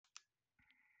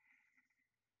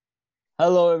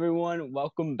Hello, everyone.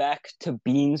 Welcome back to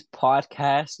Beans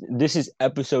Podcast. This is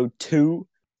episode 2.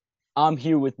 I'm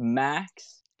here with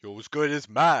Max Yo, what's good? It's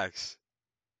Max.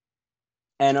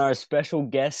 and our special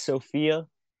guest, Sophia.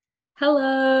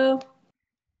 Hello.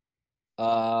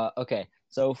 Okay.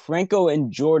 So Franco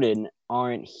and Jordan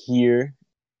aren't here.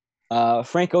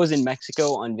 Franco's in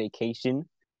Mexico on vacation,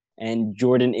 and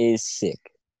Jordan is sick.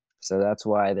 So that's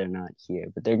why they're not here.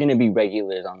 But they're going to be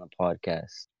regulars on the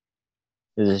podcast.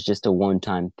 This is just a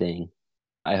one-time thing,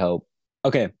 I hope.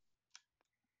 Okay.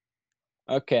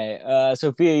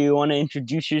 Sophia, you want to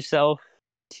introduce yourself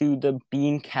to the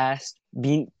Bean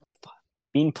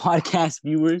Podcast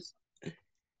viewers?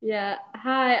 Yeah.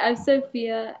 Hi, I'm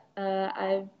Sophia.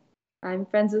 I'm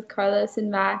friends with Carlos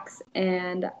and Max,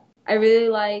 and I really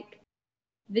like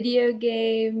video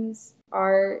games,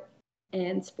 art,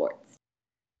 and sports.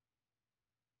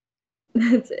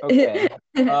 That's it. Okay.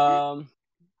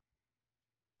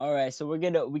 All right, so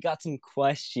we got some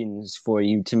questions for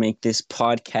you to make this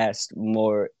podcast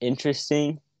more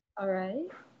interesting. All right.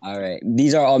 All right.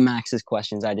 These are all Max's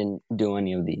questions. I didn't do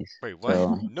any of these. Wait, what?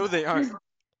 So... No, they aren't.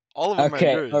 All of them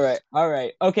Okay, are yours. all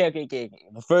right. Okay.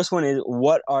 The first one is,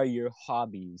 what are your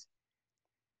hobbies?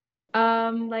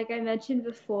 Like I mentioned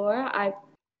before, I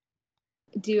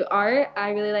do art.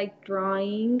 I really like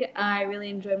drawing. I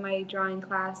really enjoyed my drawing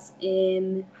class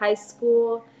in high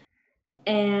school.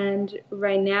 And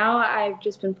right now, I've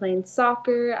just been playing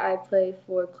soccer. I play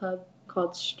for a club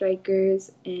called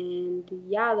Strikers. And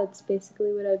yeah, that's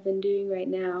basically what I've been doing right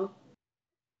now.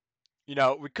 You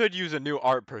know, we could use a new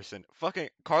art person. Fucking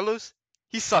Carlos,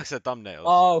 he sucks at thumbnails.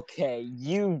 Okay,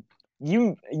 you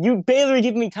barely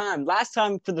give me time. Last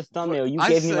time for the thumbnail, you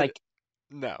gave me like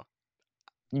no.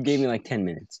 You gave me like 10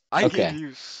 minutes. I Okay. gave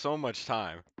you so much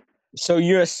time. So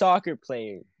you're a soccer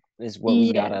player, is what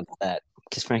we got out of that.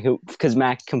 Because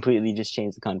Mac completely just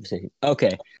changed the conversation.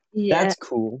 Okay, that's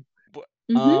cool.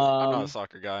 Mm-hmm. I'm not a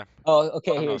soccer guy. Oh,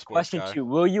 okay. I'm Here, not a sports question guy. 2: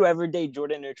 will you ever date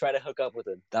Jordan or try to hook up with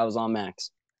him? That was on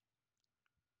Max.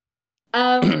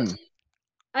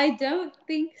 I don't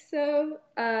think so.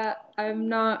 I'm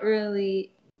not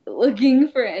really looking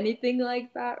for anything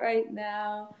like that right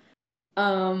now.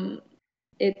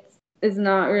 It's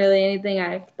not really anything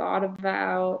I've thought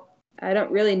about. I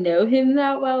don't really know him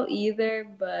that well either,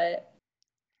 but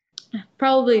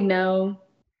probably no.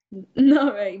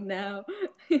 Not right now.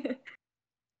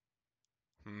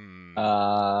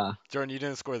 Jordan, you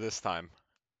didn't score this time.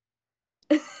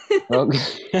 Okay.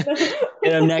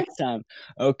 Get him next time.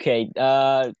 Okay.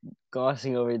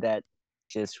 Glossing over that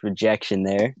just rejection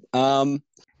there.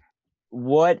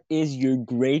 What is your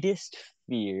greatest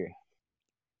fear?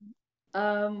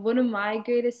 One of my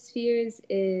greatest fears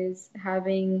is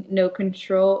having no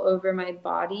control over my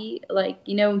body. Like,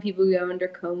 you know, when people go under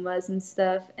comas and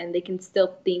stuff and they can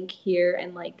still think, hear,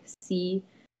 and like see,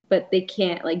 but they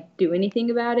can't like do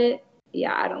anything about it.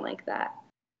 Yeah, I don't like that.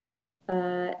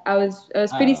 I was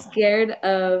pretty scared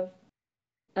of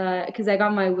because I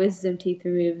got my wisdom teeth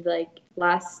removed like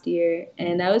last year,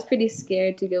 and I was pretty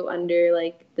scared to go under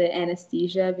like the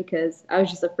anesthesia because I was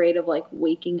just afraid of like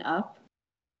waking up,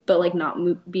 but like not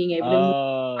being able to move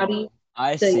my body.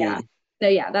 I see.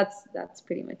 Yeah, that's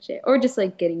pretty much it. Or just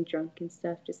like getting drunk and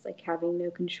stuff, just like having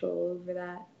no control over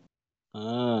that.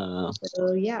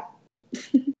 So yeah.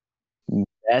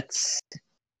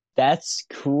 That's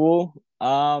cool.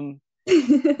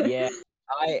 Yeah.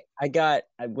 I got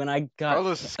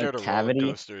Carlos is scared a of roller cavity.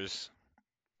 coasters.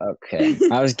 Okay.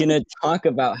 I was gonna talk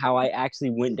about how I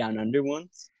actually went down under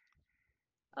once.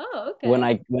 Oh, okay. When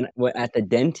I went at the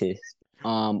dentist,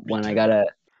 when I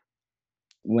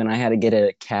had to get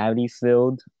a cavity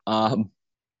filled, and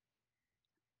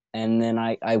then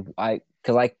I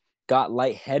got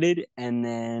lightheaded, and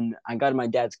then I got in my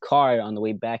dad's car on the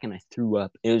way back, and I threw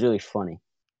up. It was really funny.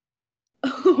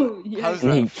 Oh, yeah. How's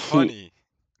that funny?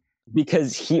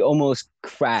 Because he almost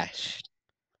crashed.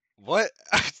 What?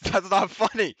 That's not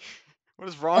funny. What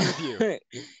is wrong with you? It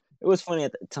was funny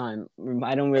at the time.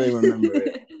 I don't really remember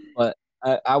it, but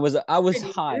I was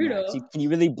high. Max. Can you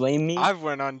really blame me? I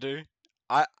went under.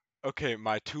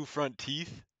 My 2 front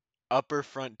teeth, upper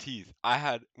front teeth. I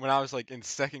had when I was like in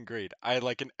 2nd grade. I had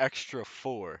like an extra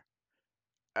 4,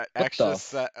 an extra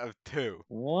set of 2.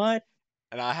 What?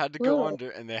 And I had to go under,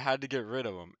 and they had to get rid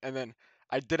of them. And then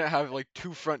I didn't have like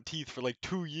 2 front teeth for like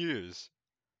 2 years.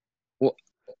 What?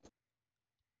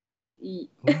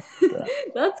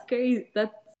 That's crazy.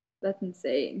 That's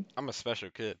insane. I'm a special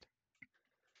kid.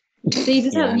 So you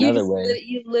just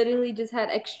you literally just had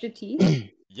extra teeth?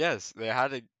 Yes, they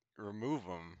had to remove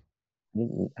them.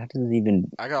 That doesn't even.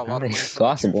 I got a lot of money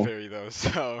from the Tooth Fairy though,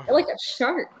 so. Like a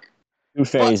shark. Tooth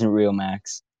Fairy isn't real,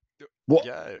 Max. What?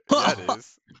 Yeah, yeah, it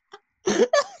is.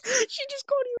 She just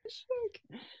called you a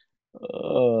shark.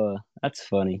 Oh, that's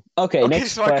funny. Okay, Okay,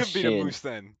 next so I could beat a question. moose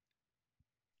then.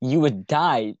 You would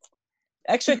die.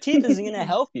 Extra teeth isn't gonna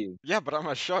help you. Yeah, but I'm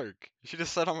a shark. You should have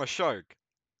said I'm a shark.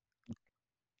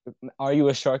 Are you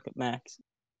a shark, Max?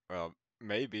 Well,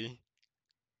 maybe.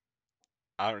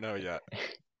 I don't know yet.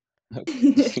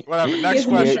 Okay. Whatever. Next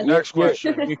You're- question. You're, Next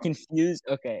question. you're confused.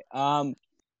 Okay.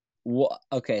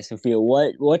 Okay, Sophia.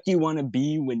 What do you want to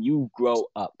be when you grow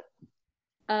up?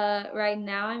 Right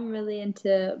now I'm really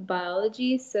into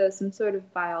biology, so some sort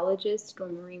of biologist or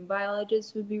marine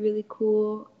biologist would be really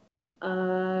cool.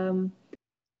 Um,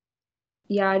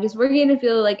 yeah, just working in a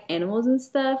field of like animals and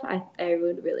stuff, I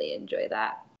would really enjoy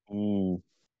that. Mm,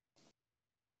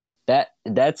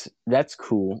 that's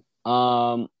cool.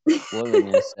 What was I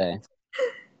gonna say?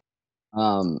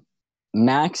 Um,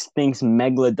 Max thinks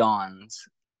megalodons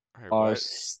Wait, are what?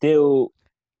 still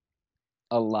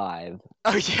alive.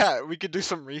 Oh yeah, we could do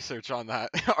some research on that.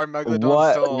 Are megalodons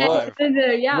What still what alive?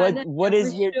 Yeah, no, what yeah,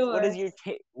 is for your sure.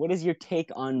 take? What is your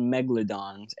take on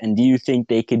megalodons? And do you think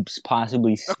they could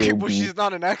possibly Okay, still well be she's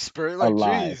not an expert. Like,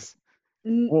 alive? jeez.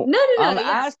 Well, No, I'm yeah.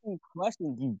 asking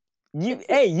questions.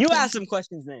 Hey, you ask some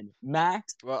questions then,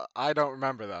 Max. Well, I don't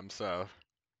remember them, so.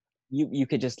 You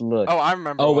could just look. Oh, I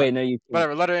remember Oh one. wait, no, you can.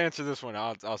 Whatever. Let her answer this one.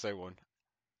 I'll say one.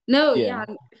 No, Yeah.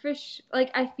 yeah, for sure.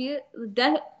 Like I feel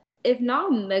that if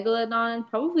not megalodon,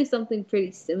 probably something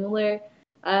pretty similar.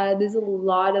 There's a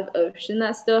lot of ocean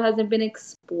that still hasn't been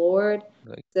explored.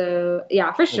 Like, So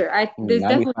yeah, for sure. There's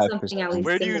definitely something at 95%. least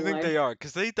Where do you think similar. they are?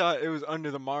 Because they thought it was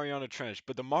under the Mariana Trench,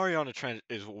 but the Mariana Trench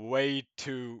is way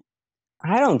too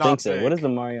I don't think not so. What is big. the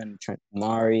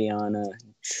Mariana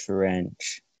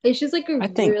Trench? It's just like a I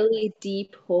think really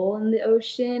deep hole in the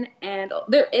ocean, and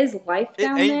there is life It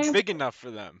down ain't there. big enough for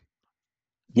them.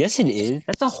 yes, it is.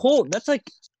 That's a hole. That's like,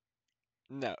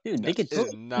 No, dude, no, they could.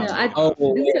 it's No, not I big Oh enough.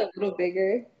 think wait, they're a little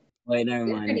bigger. never They're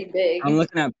mind. pretty big. I'm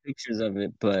looking at pictures of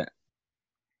it, but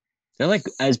they're like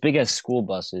as big as school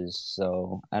buses.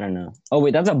 So I don't know. Oh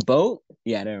wait, that's a boat.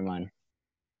 Yeah, never mind.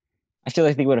 I feel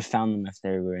like they would have found them if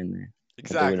they were in there. But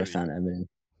they would have Exactly. found evidence.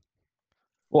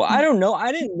 Well, I don't know.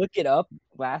 I didn't look it up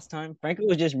last time. Franco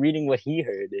was just reading what he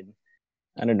heard, and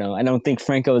I don't know. I don't think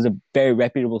Franco is a very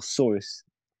reputable source.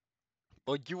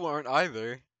 Well, you aren't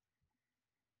either.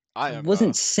 I I am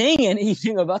wasn't though. saying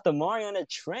anything about the Mariana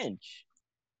Trench.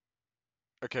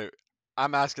 Okay,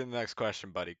 I'm asking the next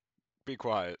question, buddy. Be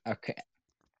quiet. Okay.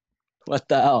 What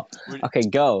the hell? Would Okay,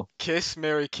 go. kiss,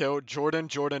 marry, kill, Jordan,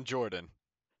 Jordan, Jordan.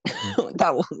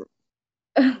 That was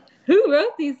Who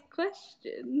wrote these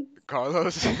questions?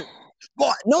 Carlos?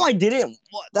 what? No, I didn't.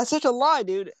 What? That's such a lie,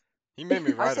 dude. He made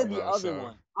me I write said them the though, other so.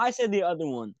 one. I said the other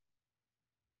one.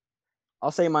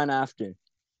 I'll say mine after.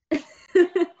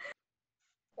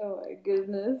 Oh my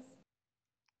goodness.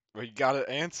 Well, you gotta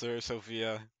answer,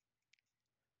 Sophia.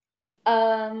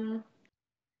 Um,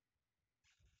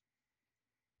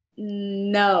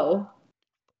 no.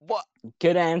 What?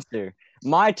 Good answer.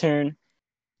 My turn.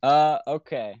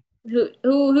 Okay.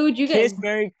 Who would you Kiss, guys?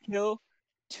 Mary, kill,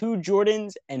 two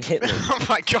Jordans, and Hitler. Oh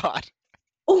my god.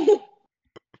 Oh,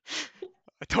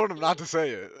 I told him not to say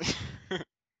it.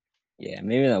 Yeah,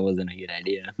 maybe that wasn't a good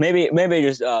idea. Maybe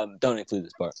just don't include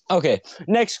this part. Okay,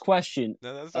 next question.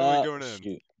 No, that's definitely going in.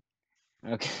 Shoot.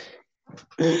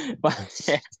 Okay.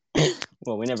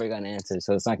 Well, we never got an answer,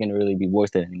 so it's not going to really be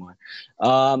worth it anymore.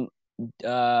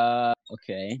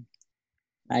 Okay.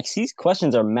 Max, these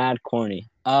questions are mad corny.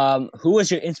 Who was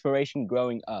your inspiration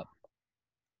growing up?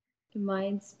 my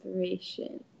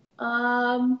inspiration.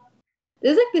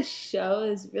 There's like this show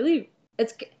is really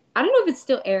it's I don't know if it's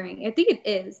still airing. I think it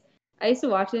is. I used to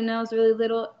watch it when I was really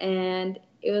little, and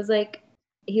it was like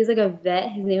he's like a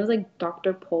vet. His name was like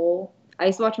Dr. Pole. I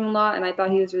used to watch him a lot, and I thought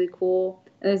he was really cool.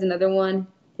 And there's another one.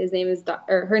 His name is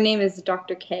or her name is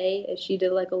Dr. K. And she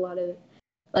did like a lot of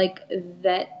like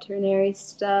veterinary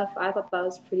stuff. I thought that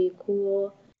was pretty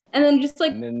cool. And then just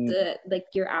like Mm, the like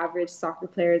your average soccer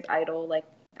player's idol, like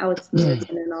Alex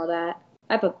Morrison and all that.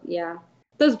 I thought, yeah,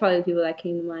 those are probably the people that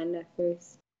came to mind at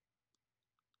first.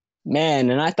 Man,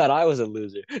 and I thought I was a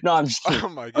loser. No, I'm just kidding. Oh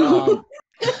my god.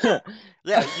 Um,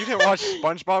 Yeah, you didn't watch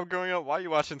SpongeBob growing up? Why are you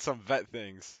watching some vet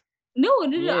things? No. I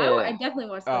yeah. definitely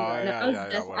watched Oh, SpongeBob. No, yeah,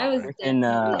 yeah, I was whatever. And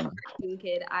definitely a cartoon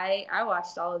kid. I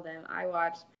watched all of them. I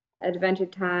watched Adventure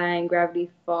Time, Gravity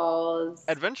Falls.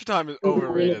 Adventure Time is Steven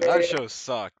overrated. That Universe. show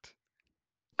sucked.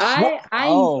 what? I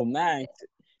Oh man,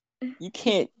 you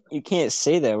can't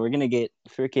say that. We're gonna get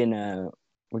freaking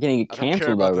we're gonna get I don't care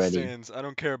canceled about the already. stands. I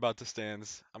don't care about the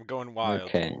stands. I'm going wild.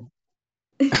 Okay.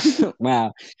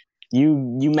 Wow, you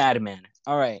madman.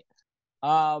 All right.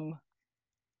 Um,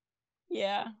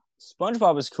 Yeah,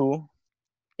 SpongeBob is cool.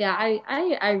 Yeah,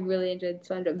 I really enjoyed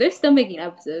SpongeBob. They're still making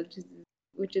episodes,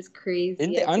 which is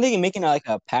crazy. Aren't they making like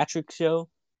a Patrick show?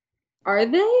 Are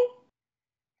they?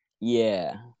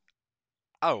 Yeah,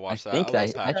 I would I watch that. I think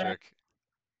love that Patrick.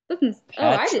 I didn't know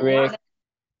Patrick that.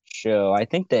 show. I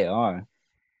think they are.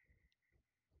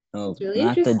 No, It's really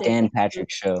not the interesting. Dan Patrick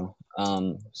show.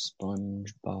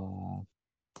 SpongeBob.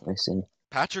 Listen,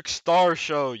 Patrick Star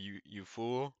Show, you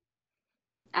fool.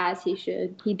 As he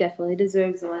should. He definitely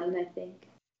deserves one, I think.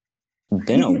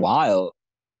 been a while.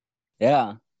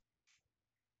 Yeah,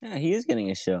 yeah, he is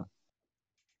getting a show.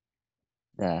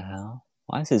 The hell?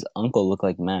 Why does his uncle look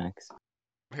like Max?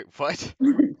 Wait, what?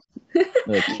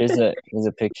 Look, here's a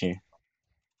picture.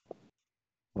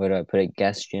 Where do I put it?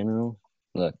 Guest general.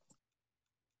 Look.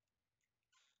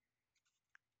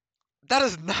 That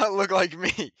does not look like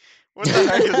me. What the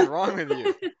heck is wrong with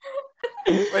you?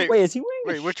 Wait, Wait, is he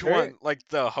wearing a which shirt? one? Like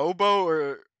the hobo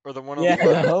or the one on Yeah, the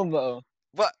left? the hobo.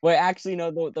 What? Wait, actually,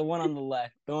 no, the one on the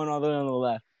left. The one all the way on the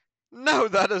left. No,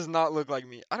 that does not look like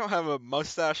me. I don't have a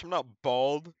mustache. I'm not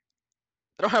bald.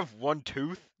 I don't have one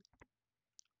tooth.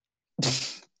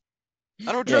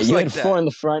 I don't Yeah, dress you like had four that. in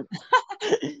the front.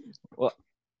 Well,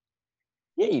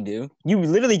 yeah, you do. You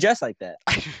literally dress like that.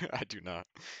 I do not.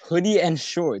 Hoodie and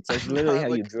shorts. That's I'm literally not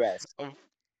how you like. dress.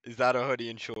 Is that a hoodie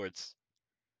and shorts?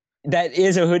 That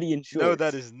is a hoodie and shorts. No,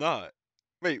 that is not.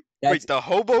 Wait, That's. the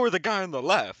hobo or the guy on the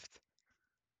left?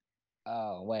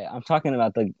 Oh wait, I'm talking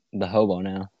about the hobo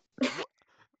now.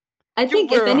 I You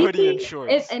think wear a hoodie and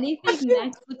shorts. if anything,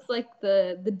 Max looks like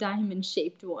the diamond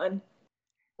shaped one.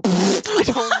 I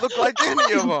don't look like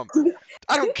any of them.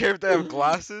 I don't care if they have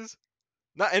glasses.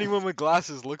 Not anyone with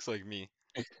glasses looks like me.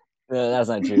 No, that's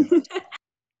not true.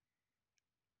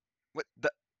 What?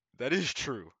 That is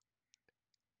true.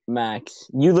 Max,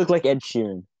 you look like Ed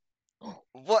Sheeran.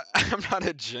 What? I'm not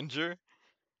a ginger.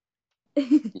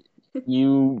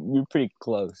 You're pretty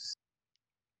close.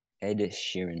 Ed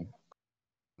Sheeran.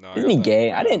 No, I Isn't got he that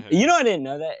gay? I brown didn't. hair. You know, I didn't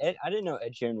know that. I didn't know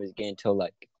Ed Sheeran was gay until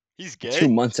like He's 2 gay?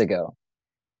 months ago.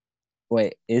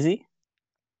 Wait, is he?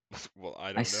 Well,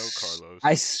 I don't know, Carlos.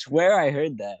 I swear I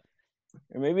heard that,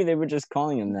 or maybe they were just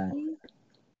calling him that.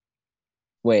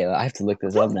 Wait, I have to look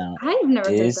this up now. I've never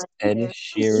heard Is that Ed either.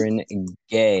 Sheeran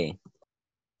gay?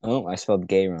 Oh, I spelled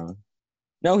gay wrong.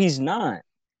 No, he's not.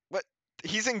 What?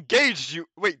 He's engaged, you.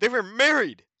 Wait, they were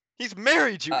married. He's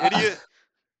married, you idiot.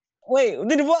 Wait,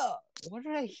 what? What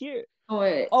did I hear?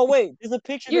 Wait. Oh wait, there's a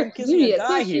picture of him kissing a guy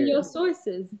question here. your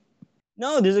sources.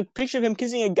 No, there's a picture of him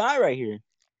kissing a guy right here.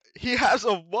 He has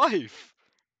a wife.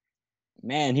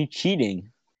 Man, he's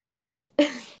cheating.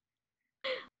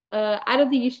 I don't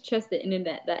think you should trust the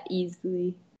internet that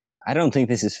easily. I don't think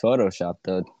this is Photoshop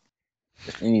though.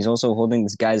 And he's also holding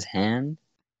this guy's hand.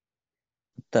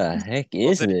 What the heck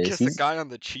is Did he this? kiss the guy on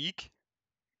the cheek?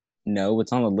 No,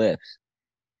 it's on the lips.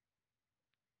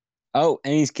 Oh,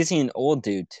 and he's kissing an old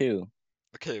dude too.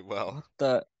 Okay, well.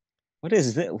 What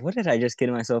is this? What did I just get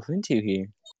myself into here?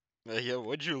 Yeah,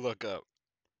 what'd you look up?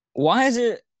 Why is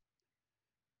it?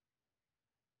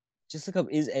 Just look up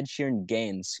is Ed Sheeran gay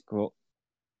and scroll.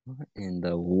 What in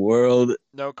the world?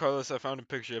 No, Carlos, I found a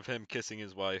picture of him kissing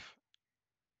his wife.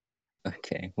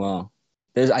 Okay, well,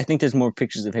 I think there's more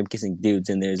pictures of him kissing dudes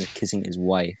than there's of kissing his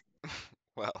wife.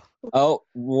 Well. Oh,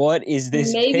 what is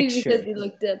this Maybe picture? because he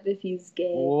looked up if he's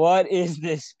gay. What is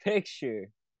this picture?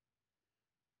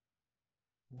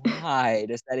 Why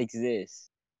does that exist?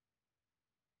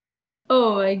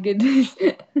 Oh my goodness.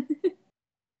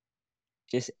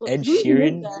 Just Well, Ed who is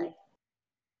Sheeran? that?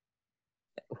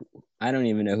 I don't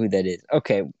even know who that is.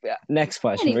 Okay, next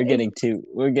question. Anyway. We're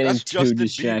getting That's too Justin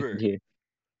distracted Bieber. here.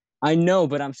 I know,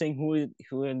 but I'm saying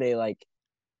who are they like?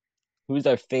 Who's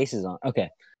their faces on? Okay.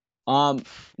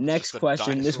 Next Just a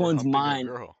question. This dinosaur one's humping a mine.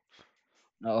 girl.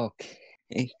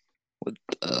 Okay. What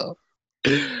the?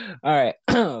 All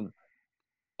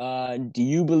right. Do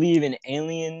you believe in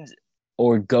aliens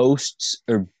or ghosts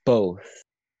or both?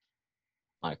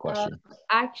 My question.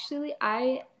 Actually,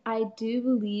 I do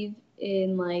believe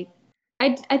in like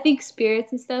I think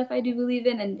spirits and stuff I do believe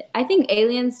in, and I think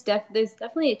aliens there's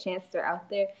definitely a chance they're out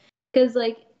there because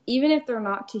like even if they're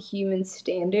not to human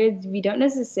standards, we don't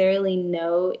necessarily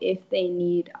know if they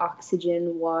need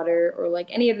oxygen, water, or like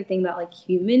any other thing that like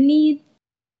human needs.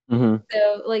 Mm-hmm.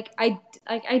 So like I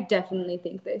definitely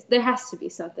think there has to be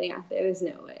something out there. There's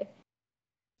no way.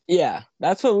 Yeah,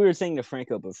 that's what we were saying to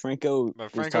Franco, but Franco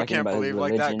was Franco talking can't about his believe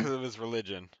like that religion. because of his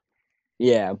religion.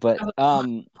 Yeah, but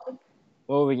what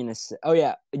were we gonna say? Oh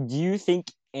yeah, do you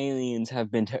think aliens have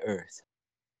been to Earth?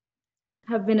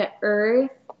 Have been at Earth.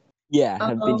 Yeah,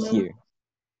 have been here.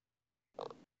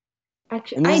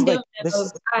 Actually, And this I is don't like this know.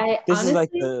 is I this is like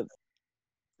honestly,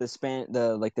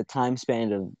 the time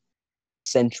span of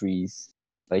centuries.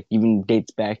 Like even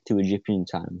dates back to Egyptian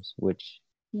times, which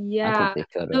I think yeah. they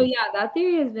could No, have. yeah, that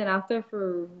theory has been out there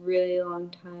for a really long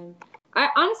time. I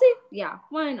honestly, yeah,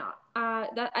 why not?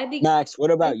 That I think Max, what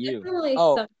there's about you? definitely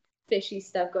Oh, some fishy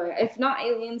stuff going on. If not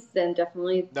aliens, then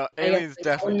definitely, No, I guess, aliens like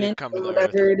definitely did elements come to or the Earth.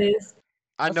 whatever it is.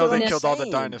 I that's know what they I'm killed all the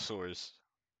saying. dinosaurs.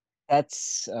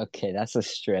 That's okay. That's a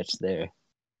stretch there.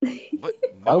 What?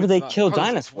 Why No, would it's they not. kill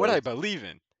Carlos, it's what I dinosaurs? believe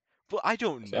in. Well, I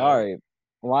don't know. Sorry.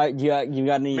 Why you got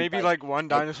any Maybe like? like one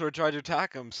dinosaur tried to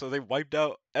attack them, so they wiped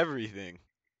out everything.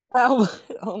 Oh,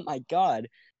 oh my God!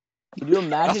 Could you That's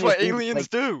imagine if what we aliens like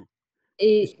do.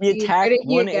 if we You heard attacked it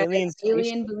here, one guys. alien spaceship?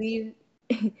 Alien believe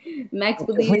Max If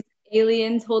we, believes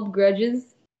aliens hold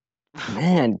grudges.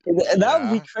 man, that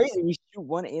would be Yeah. crazy. We shoot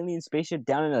one alien spaceship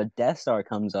down and a Death Star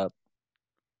comes up.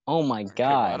 Oh my Okay,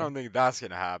 well, I God, don't think that's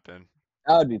gonna happen.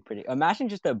 that would be pretty. Imagine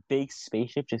just a big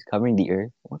spaceship just covering the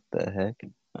Earth. What the heck?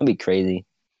 That'd be crazy.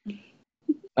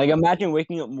 Like imagine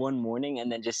waking up one morning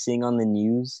and then just seeing on the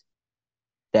news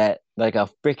that like a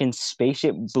freaking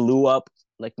spaceship blew up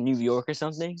like New York or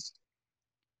something.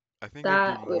 I think it'd be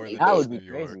That would more be than That just would New be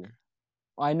York. crazy.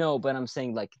 I know, but I'm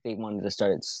saying like if they wanted to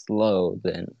start it slow,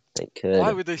 then they Why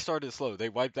could. would they start it slow? They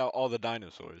wiped out all the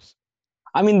dinosaurs.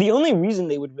 I mean, the only reason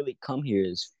they would really come here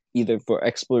is either for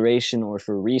exploration or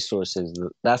for resources.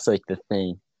 That's like the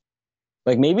thing.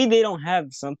 Like maybe they don't have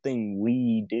something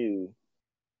we do.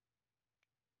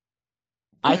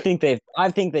 What? I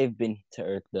think they've been to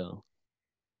Earth though.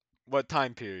 What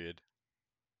time period?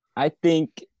 I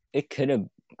think it could have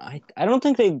I don't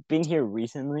think they've been here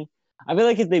recently. I feel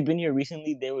like if they've been here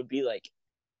recently, there would be like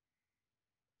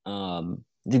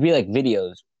there'd be like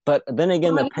videos. But then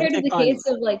again, Well, the have you heard of the Pentagon. case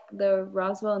of like the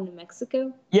Roswell, New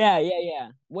Mexico? Yeah.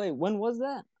 Wait, when was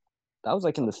that? That was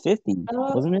like in the 50s,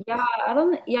 wasn't it? Yeah, I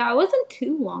don't. Yeah, it wasn't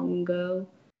too long ago.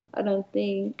 I don't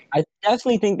think. I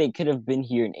definitely think they could have been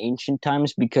here in ancient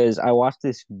times because I watched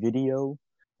this video.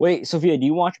 Wait, Sophia, do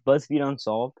you watch BuzzFeed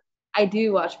Unsolved? I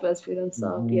do watch BuzzFeed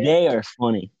Unsolved. Yeah, They are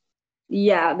funny.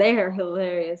 yeah, they are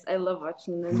hilarious. I love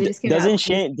watching them. They just came out Doesn't with a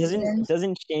new Shane season.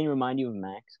 doesn't Shane remind you of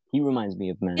Max? He reminds me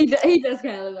of He, Max. he does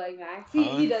kind of look like Max. He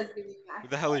Huh? does give me Who Max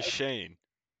the hell is vibes. Shane?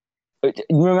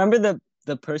 You remember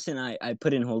the person I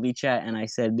put in Holy Chat and I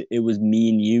said it was me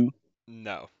and you?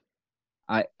 No.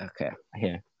 I okay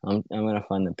here I'm gonna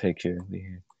find the picture over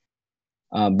here.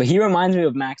 But he reminds me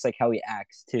of Max like how he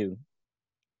acts too.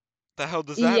 The hell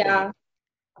does that Yeah,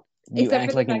 mean? You except for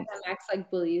act the like fact an that Max like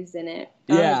believes in it.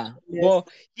 I don't know if yeah. he knows. Well,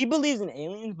 he believes in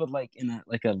aliens, but like in a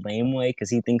like a lame way because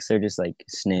he thinks they're just like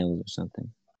snails or something.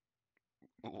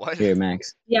 What? Here,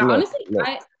 Max. Yeah, Look, honestly, look.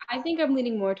 I think I'm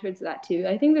leaning more towards that too.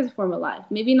 I think there's a form of life.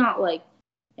 Maybe not like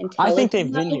I think intelligent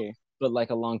they've been life. here, but like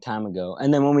a long time ago.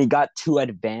 And then when we got too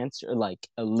advanced or like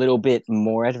a little bit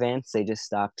more advanced, they just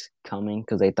stopped coming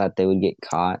because they thought they would get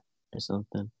caught or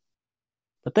something.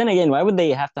 But then again, why would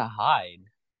they have to hide?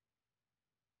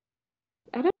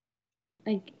 I don't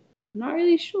like. I'm not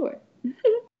really sure.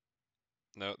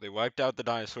 No, they wiped out the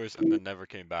dinosaurs and then never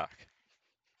came back.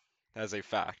 As a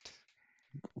fact.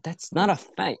 That's not a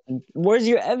fact. Where's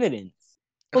your evidence?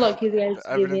 Hold on, you guys The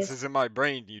give me a evidence is in my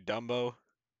brain, you dumbo.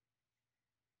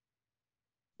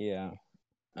 Yeah.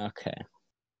 Okay.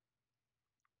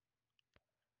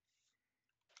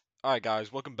 Alright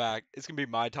guys, welcome back. It's gonna be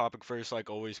my topic first, like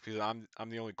always, because I'm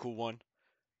the only cool one.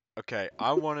 Okay,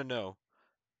 I wanna know.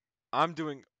 So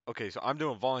I'm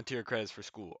doing volunteer credits for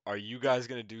school. Are you guys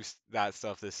gonna do that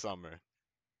stuff this summer?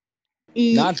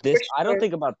 Not for this. sure. I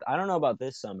don't know about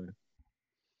this summer.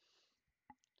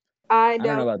 I I don't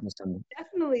know know about this summer.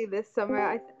 definitely this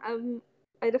summer.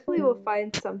 I definitely will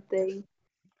find something.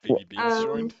 Phoebe Beans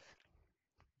joined?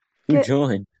 Who Ca-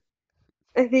 joined?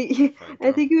 I think I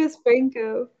Franco. think it was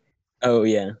Franco. Oh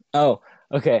yeah. Oh,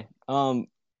 okay.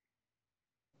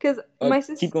 Cause my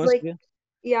sister, Keep going, like, Sophia.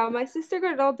 yeah, my sister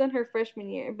got it all done her freshman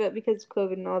year, but because of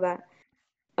COVID and all that,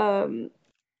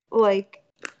 like,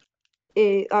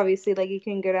 it obviously like you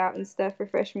can get out and stuff for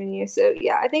freshman year. So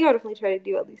yeah, I think I'll definitely try to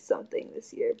do at least something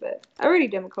this year. But I already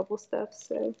done a couple stuff,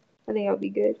 so I think I'll be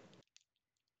good.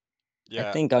 I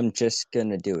Yeah, think I'm just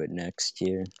gonna do it next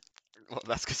year. well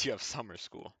that's because you have summer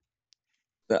school.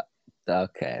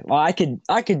 Okay. Well, I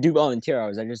could do volunteer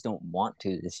hours. I just don't want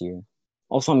to this year.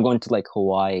 Also, I'm going to like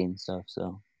Hawaii and stuff,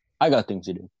 so I got things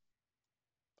to do.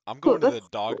 I'm Cool, going to the that's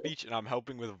dog beach and I'm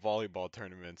helping with volleyball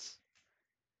tournaments.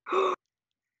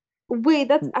 wait,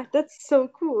 that's so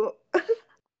cool.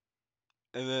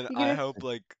 And then You I gonna help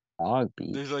like Dog beach.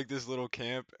 there's like this little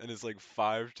camp and it's like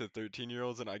 5 to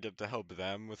 13-year-olds and I get to help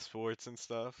them with sports and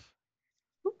stuff.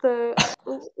 what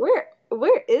the where?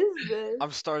 Where is this?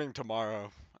 I'm starting tomorrow.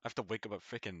 I have to wake up at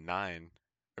freaking 9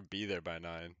 or be there by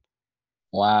 9.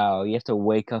 Wow, you have to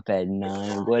wake up at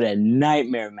 9. What a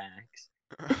nightmare, Max.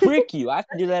 Frick you! I have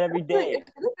to do that every Wait, day. I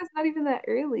feel like that's not even that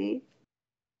early.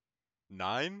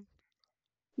 9?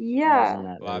 Yeah.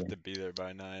 Not Well, I have early. to be there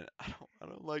by 9. I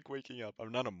don't like waking up.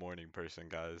 I'm not a morning person,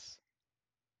 guys.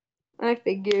 I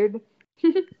figured.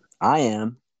 I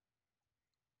am.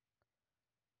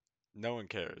 No one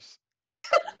cares.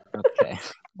 Okay.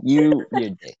 You're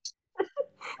dick.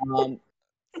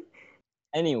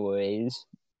 Anyways,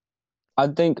 I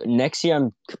think next year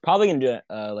I'm probably gonna do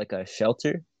like a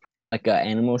shelter, like an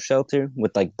animal shelter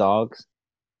with like dogs.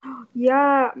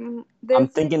 Yeah. I'm There's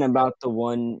this. thinking about the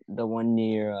one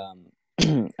near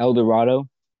El Dorado.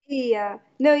 Yeah.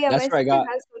 No, yeah, my That's where I sister got.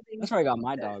 has something. That's where I got my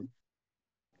like that. dog.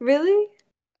 Really?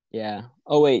 Yeah.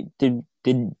 Oh wait, did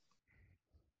did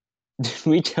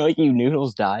we tell you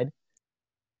Noodles died?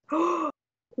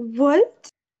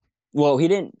 What? Well, he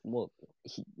didn't. Well,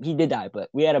 he did die, but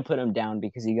we had to put him down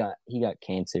because he got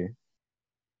cancer.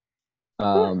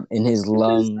 What? In his I'm so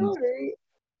lungs, sorry.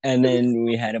 and then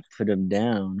we had to put him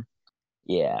down.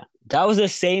 Yeah, that was the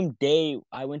same day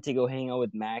I went to go hang out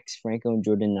with Max, Franco, and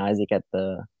Jordan and Isaac at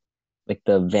the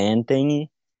van thingy.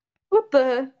 What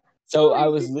the? So Oh my I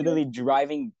was goodness. literally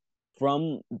driving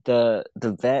from the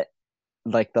vet,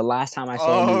 like the last time I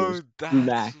saw Noodles, Oh, to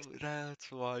Max.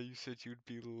 that's why you said you'd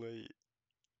be late.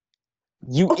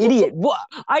 You idiot! What?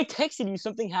 I texted you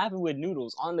something happened with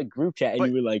Noodles on the group chat, and But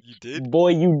you were like, you did? "Boy,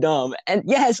 you dumb." And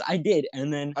yes, I did.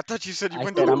 And then I thought you said you I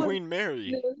went to said, the Oh "I'm." my Queen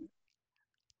Mary. goodness.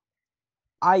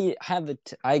 I have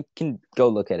it. I can go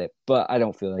look at it, but I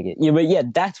don't feel like it. Yeah, but yeah,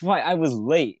 that's why I was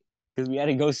late because we had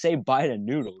to go say bye to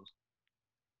Noodles.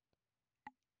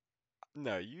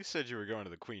 No, you said you were going to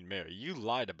the Queen Mary. You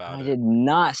lied about I it. did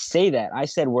not say that. I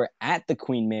said we're at the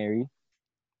Queen Mary,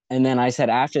 and then I said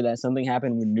after that something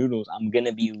happened with Noodles. I'm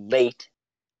gonna be late.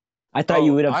 I thought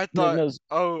you Oh, would have I put thought. those.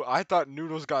 Oh, I thought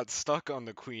Noodles got stuck on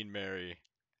the Queen Mary.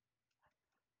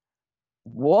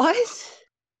 What?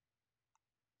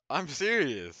 I'm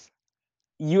serious.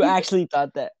 You actually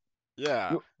thought that?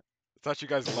 Yeah, You... I thought you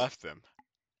guys left them.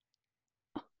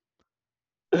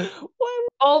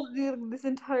 What? This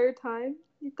entire time?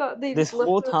 You thought they This just left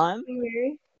whole the time? Queen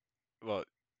Mary? Well,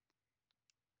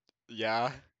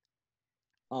 yeah.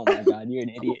 Oh my god, you're an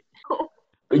idiot.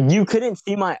 You couldn't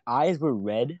see my eyes were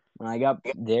red when I got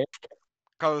there.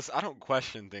 Carlos, I don't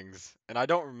question things, and I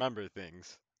don't remember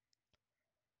things.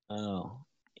 Oh,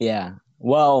 yeah.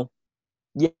 Well,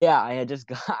 yeah. I had just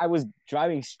got. I was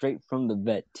driving straight from the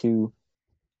vet to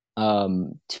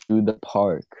the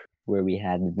park where we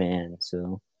had the van.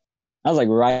 So I was like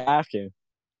right after.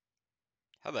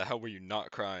 How the hell were you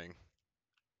not crying?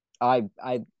 I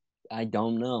I I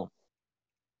don't know,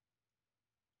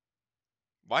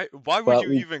 Why would but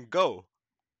you even go?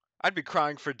 I'd be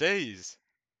crying for days.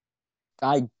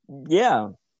 yeah.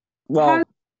 How? Well,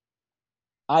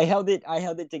 I held it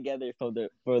together for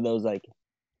those like.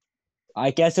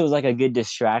 I guess it was like a good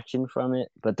distraction from it.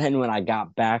 But then when I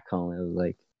got back home, it was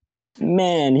like,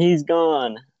 man, he's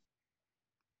gone.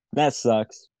 That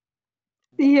sucks.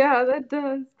 Yeah, that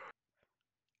does.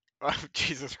 Oh,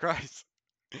 Jesus Christ.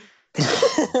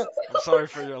 Got I'm sorry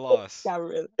for your loss.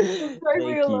 rid- I'm sorry for Thank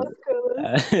your you. loss,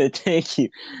 Carlos. Thank you.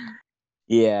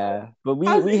 Yeah, but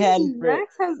How's we had Indy? for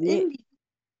Max, how's we. Indy?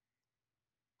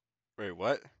 Wait,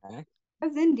 what?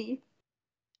 How's Indy?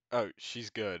 Oh, she's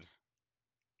good.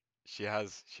 She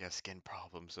has skin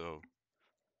problems, so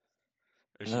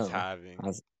or she's Oh, having.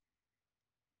 how's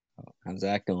how's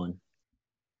that going?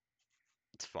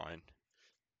 It's fine.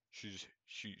 She'll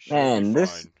be Man,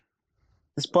 fine.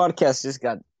 this podcast just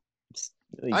got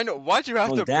really I know. Why'd you have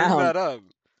toned to bring down. that up?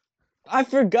 I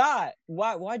forgot.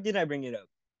 Why did I bring it up?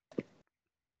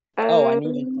 Oh, I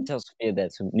needed to Um, tell Sophia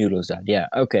that some noodles died. Yeah,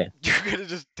 okay. You could have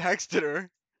just texted her.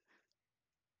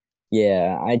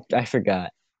 Yeah, I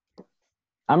forgot.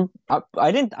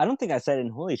 I don't think I said it in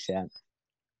Holy Chat.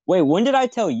 Wait, when did I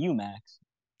tell you, Max?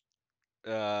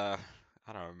 I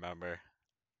don't remember.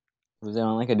 Was it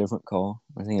on like a different call?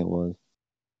 I think it was.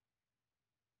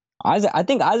 I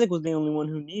think Isaac was the only one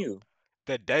who knew.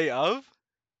 The day of?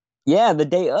 Yeah, the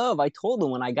day of. I told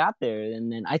him when I got there,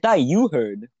 and then I thought you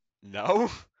heard. No.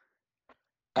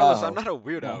 Carlos, I'm Oh, not a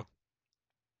weirdo.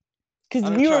 because I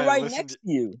don't we were try and right listen next to.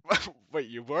 to you. Wait,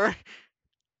 you were?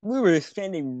 We were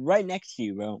standing right next to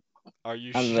you, bro. Are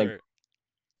you I was like, sure?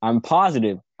 I'm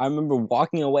positive. I remember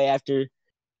walking away after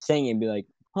saying it and be like,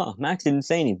 huh, Max didn't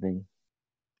say anything.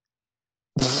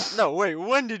 No, wait.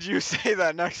 When did you say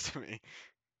that next to me?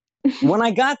 When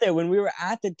I got there, when we were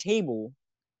at the table,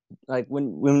 like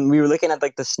when we were looking at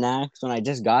like the snacks when I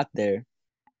just got there,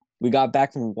 we got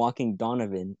back from walking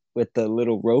Donovan with the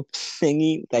little rope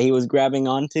thingy that he was grabbing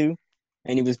onto,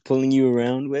 and he was pulling you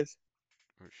around with.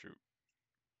 Oh shoot.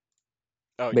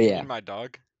 Oh, But you yeah. mean my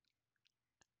dog?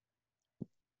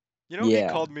 You know, he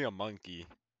Yeah. called me a monkey.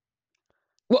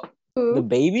 What? The Ooh.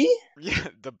 baby? Yeah,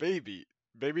 the baby.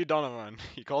 Baby Donovan.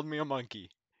 He called me a monkey.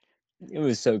 It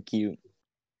was so cute.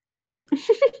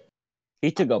 He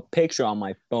took a picture on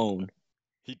my phone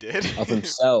He did? of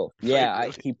himself. Wait, Yeah,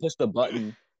 really? he pushed the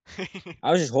button.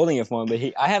 I was just holding it for him, but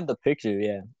I have the picture.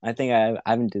 Yeah, I think I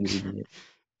haven't deleted it.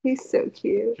 He's so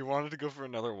cute. He wanted to go for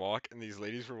another walk, and these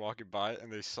ladies were walking by,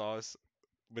 and they saw us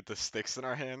with the sticks in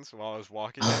our hands while I was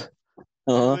walking him.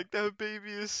 They were Uh-huh. like, that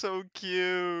baby is so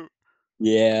cute.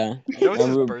 Yeah. You know it's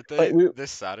his And birthday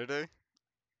this Saturday?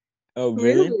 Oh,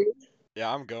 really? Really?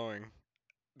 Yeah, I'm going.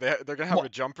 They're gonna have a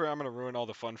jumper. I'm gonna ruin all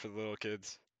the fun for the little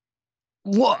kids.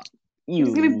 What?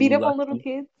 He's gonna You beat up on little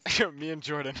lucky. kids. Me and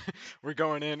Jordan, we're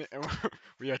going in and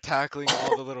we are tackling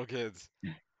all the little kids.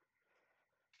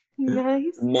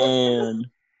 Nice.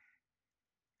 Man.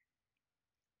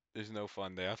 There's no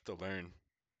fun. They have to learn.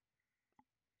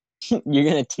 You're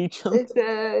gonna teach them? It's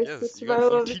the Yes,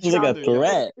 survival you of the teach It's like them a when they're young.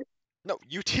 threat. No,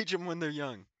 you teach them when they're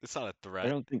young. It's not a I threat.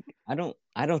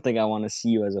 don't think I want to see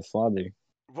you as a father.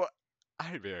 What?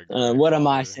 I'd be a great What am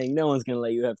I father. saying? No one's gonna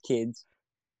let you have kids.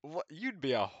 What? You'd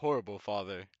be a horrible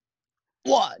father.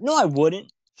 What? No, I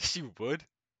wouldn't. Yes, you would.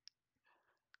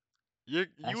 You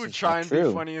That's would just try not and be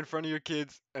true. funny in front of your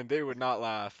kids, and they would not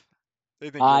laugh. They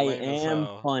think I you're lame as am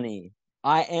hell. funny.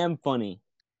 I am funny.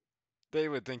 They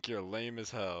would think you're lame as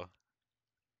hell.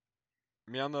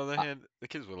 Me, on the other Uh, hand, the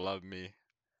kids would love me.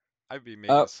 I'd be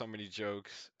making Oh, so many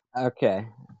jokes. okay.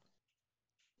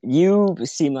 You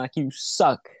seem like you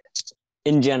suck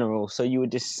in general, so you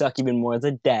would just suck even more as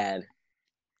a dad.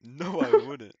 No, I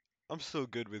wouldn't. I'm so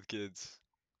good with kids.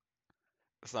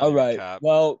 That's not All even right. cap.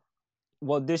 Well,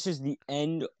 this is the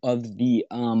end of the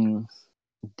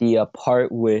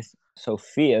part with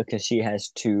Sophia because she has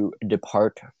to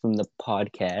depart from the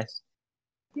podcast.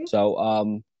 Yeah.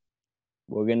 So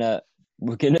we're gonna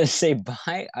say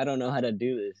bye. I don't know how to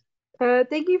do this.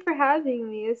 Thank you for having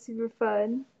me. It's super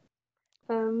fun.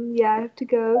 Yeah, I have to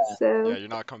go. Yeah, So you're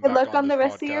not coming good back luck on on this the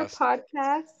rest of your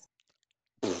podcast.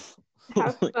 podcast.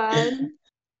 Have fun.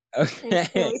 And Okay.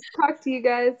 can't wait to talk to you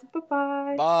guys.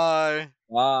 Bye-bye. Bye.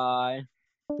 Bye.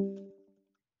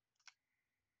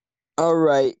 All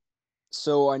right.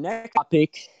 So our next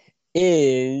topic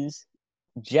is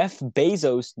Jeff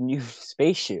Bezos' new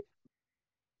spaceship.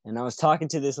 And I was talking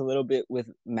to this a little bit with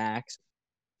Max.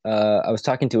 I was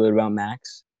talking to it about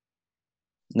Max.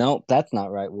 No, that's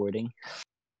not right wording.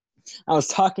 I was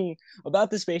talking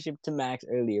about the spaceship to Max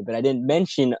earlier, but I didn't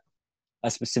mention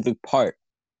a specific part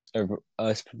or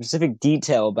a specific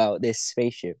detail about this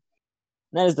spaceship.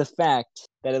 And that is the fact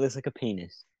that it looks like a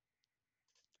penis.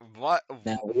 What?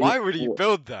 Now, Why would he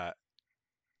build that?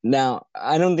 Now,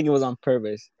 I don't think it was on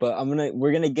purpose, but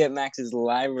we're gonna get Max's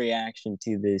live reaction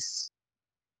to this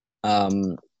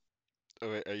Oh,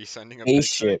 wait, are you sending a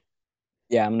spaceship. picture?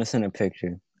 Yeah, I'm gonna send a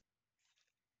picture.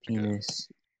 Penis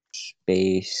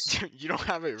space. You don't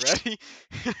have it ready?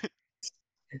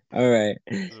 All right.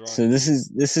 What's So wrong this with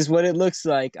you? is what it looks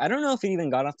like. I don't know if it even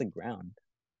got off the ground.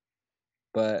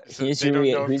 But So here's they don't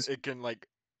know here's if it can like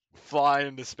fly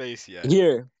into space yet.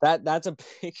 here. That's a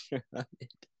picture of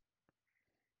it.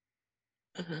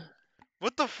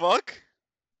 What the fuck?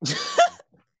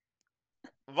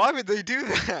 Why would they do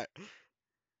that?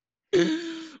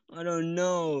 I don't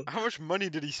know. How much money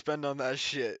did he spend on that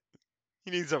shit?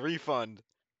 He needs a refund.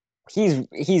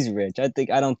 He's rich. I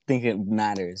don't think it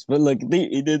matters. But look,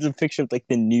 there's a picture of like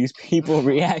the news people Oh my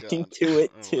reacting god. to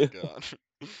it Oh too. my god.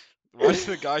 Why does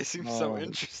the guy seem so Oh.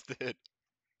 interested?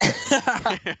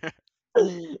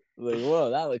 Like,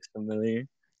 whoa, that looks familiar.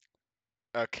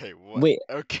 Okay, what? Wait,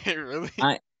 Okay, really?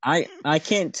 I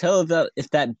can't tell if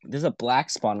that there's a black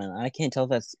spot on it. I can't tell if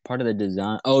that's part of the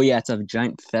design. Oh yeah, it's a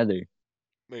giant feather.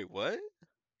 Wait, what?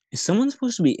 Is someone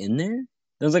supposed to be in there?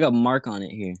 There's like a mark on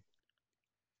it here.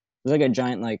 There's like a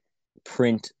giant like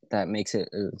print that makes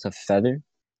it's a feather.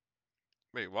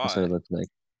 Wait, That's what why? it looks like.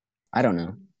 I don't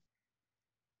know.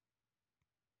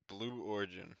 Blue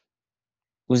Origin.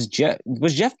 Was Jeff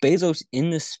Bezos in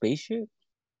this spaceship?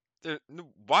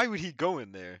 Why would he go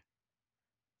in there?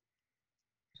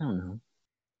 I don't know.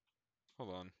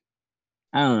 Hold on.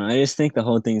 I don't know. I just think the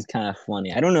whole thing's kind of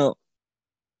funny. I don't know.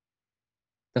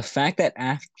 The fact that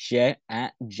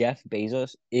Jeff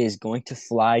Bezos is going to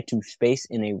fly to space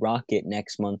in a rocket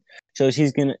next month shows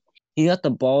he got the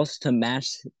balls to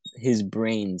match his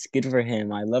brains. Good for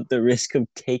him. I love the risk of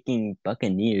taking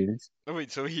Buccaneers. Oh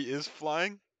wait, so he is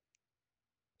flying?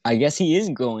 I guess he is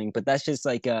going, but that's just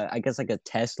like I guess like a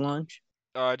test launch.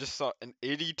 I just saw an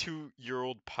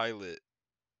 82-year-old pilot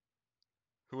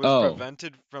who was Oh,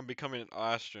 prevented from becoming an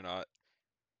astronaut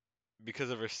because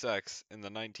of her sex in the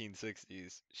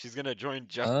 1960s. She's gonna join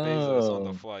Jeff Bezos on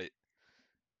the oh, flight.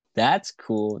 that's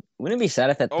cool. Wouldn't it be sad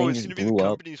if that Oh, thing it's just gonna be the blew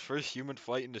up? company's first human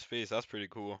flight into space. That's pretty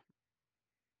cool.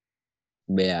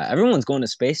 But yeah, everyone's going to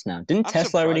space now. Didn't I'm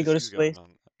Tesla already go surprised to he's going space?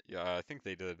 on. Yeah, I think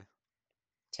they did. I'm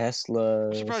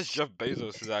Tesla. surprised Jeff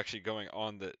Bezos is actually going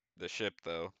on the ship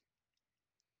though.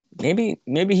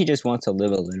 Maybe he just wants to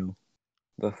live a little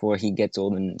before he gets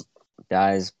old and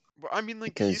dies But I mean,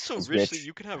 like, he's because so he's rich that rich.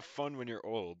 you can have fun when you're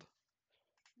old.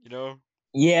 You know?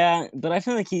 Yeah, but I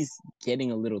feel like he's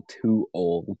getting a little too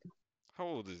old. How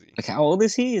old is he? Like, how old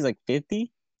is he? He's like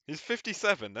 50? He's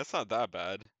 57. That's not that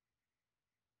bad.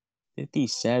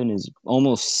 57 is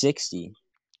almost 60.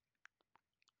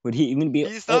 Would he even be?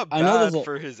 He's Oh, not I know there's bad a.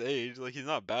 for his age. Like, he's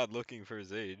not bad looking for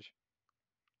his age.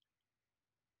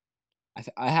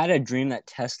 I had a dream that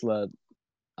Tesla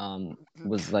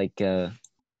was like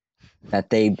that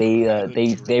they were Dream.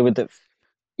 the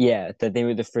that they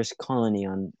were the first colony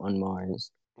on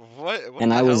Mars, What? What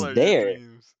and the I hell was are your there,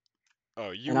 dreams?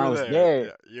 Oh, you and I were was there. there.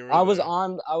 Yeah, you were there. I was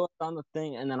on the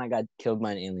thing, and then I got killed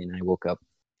by an alien. And I woke up.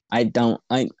 I don't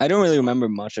really remember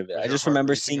much of it. Was I your just heart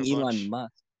remember racing seeing a Elon bunch?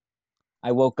 Musk.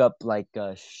 I woke up like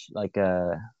in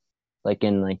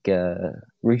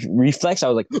reflex. I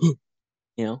was like,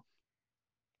 you know,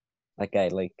 like I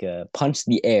punched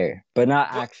the air, but not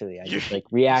What? actually. I You just like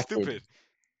you reacted. stupid.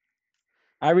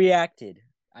 I reacted.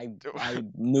 I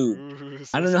moved. Ooh,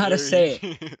 I so don't know how to scary. say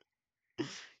it.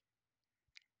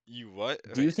 You what?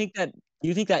 Do you Wait, think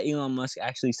that Elon Musk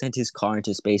actually sent his car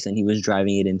into space and he was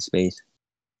driving it in space?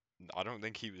 I don't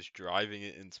think he was driving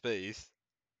it in space.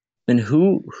 Then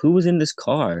who was in this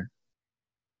car?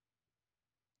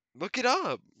 Look it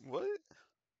up. What?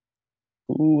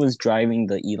 Who was driving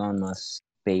the Elon Musk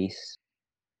space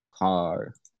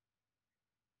car?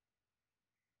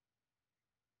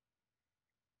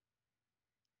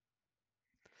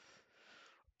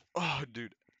 Oh,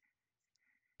 dude.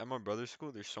 At my brother's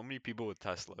school, there's so many people with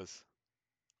Teslas.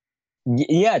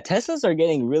 Yeah, Teslas are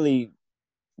getting really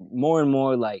more and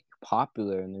more like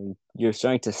popular, and you're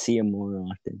starting to see them more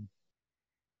often,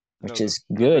 which No, is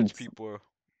the good. rich people,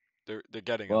 they're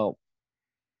getting them. Well,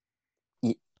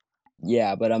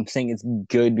 yeah, but I'm saying it's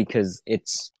good because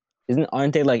it's isn't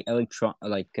aren't they like No,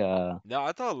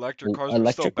 I thought electric cars were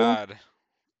still electrical? bad.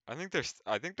 I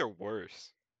think they're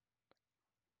worse.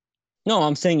 No,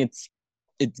 I'm saying it's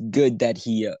good that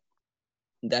he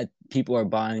that people are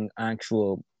buying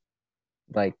actual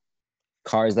like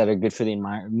cars that are good for the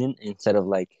environment instead of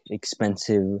like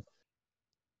expensive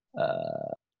uh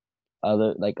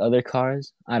other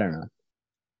cars. I don't know.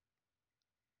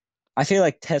 I feel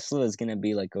like Tesla is gonna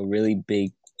be like a really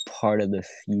big part of the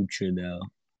future though.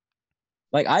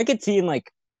 Like I could see in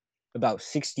like about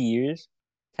 60 years,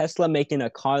 Tesla making a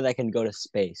car that can go to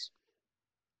space.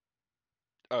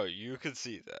 Oh, you could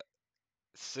see that.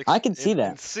 I could see In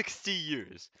that. 60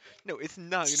 years. No, it's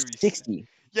not gonna be. 60.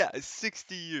 Yeah, it's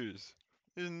 60 years.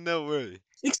 There's no way.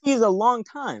 60 is a long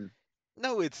time.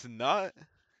 No, it's not.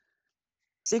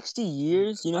 60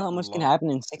 years? You know Not how much can long. happen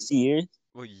in 60 years?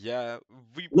 Well, yeah,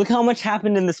 we. Look how much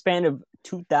happened in the span of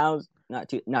 2000,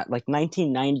 not like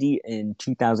 1990 and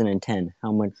 2010.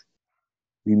 How much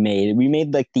we made. We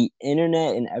made like the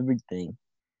internet and everything.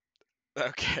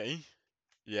 Okay.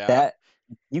 Yeah. That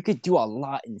you could do a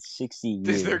lot in 60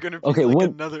 Is there years. gonna be Okay, like what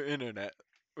another internet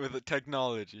with the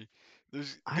technology?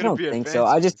 There's I gonna don't be think so.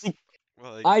 I just advancements. think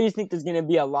Well, like, I just think there's gonna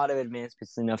be a lot of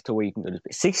advancements enough to where you can go to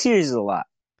space. 6 years is a lot.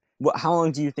 How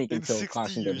long do you think in until 60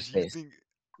 cars can go to years, you space? think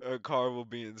a car will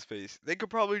be in space? They could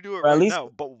probably do it Or right now,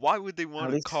 but why would they at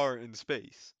want a least car in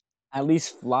space? at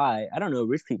least fly. I don't know,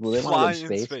 rich people, they want to go Fly to in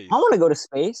space. I space? want to go to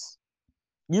space.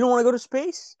 You don't want to go to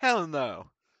space? Hell no.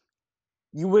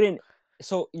 You wouldn't.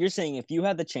 So you're saying if you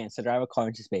had the chance to drive a car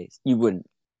into space, you wouldn't.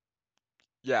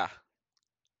 Yeah.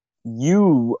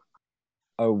 You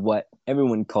are what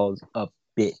everyone calls a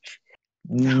bitch.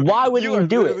 No, Why wouldn't you are you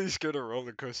do it? literally scared of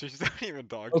roller coasters. Don't even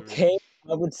talk to me. Okay,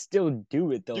 I would still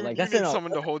do it though. You Like you that's need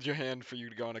someone to hold your hand for you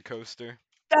to go on a coaster.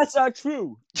 that's not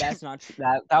true. That's not true.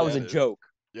 That Yeah, was it a is. joke.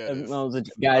 Yeah, it That is. was a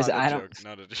guys. Not a I don't. joke.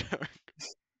 Not a joke.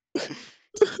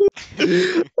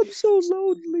 I'm so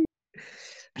lonely.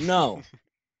 No,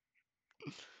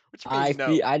 What you mean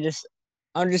no?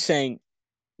 I'm just saying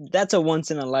that's a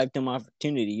once in a lifetime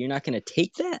opportunity. You're not gonna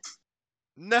take that.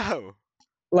 No.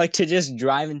 Like to just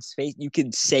drive in space, you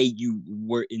could say you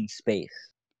were in space.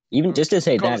 Even just to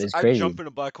say that Carlos, is I'd crazy. jump in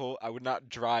a black hole. I would not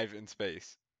drive in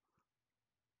space.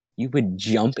 You would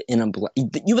jump in a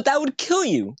but that would kill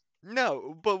you.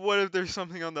 No, but what if there's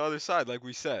something on the other side, like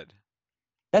we said?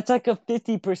 That's like a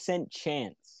 50%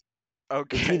 chance.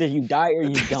 Okay. It's either you die or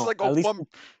you There's don't. like At least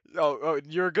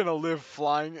you're gonna live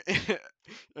flying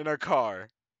in a car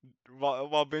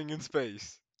while being in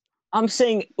space. I'm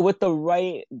saying with the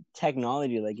right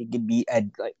technology, like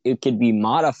it could be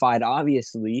modified.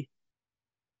 Obviously,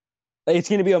 like, it's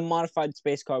gonna be a modified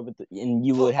space car and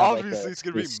you Well, would have like a obviously it's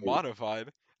gonna be spacesuit.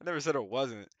 modified. I never said it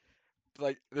wasn't.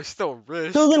 Like, there's still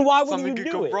risk. So then why would Something you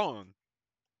could do go it? wrong.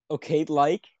 Okay,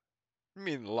 like I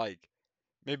mean, like,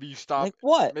 maybe you stop. like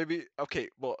what? Maybe okay.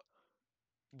 Well,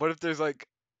 what if there's like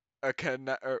a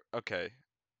okay.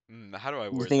 How do I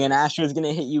You word think an this? Astro is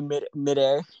gonna hit you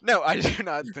midair? No, I do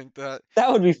not think that.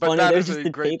 That would be But funny. that There's is just a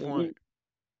a great tape of point.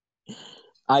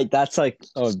 you. That's like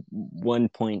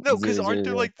 1.000. No, because aren't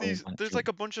there like these? There's like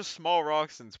a bunch of small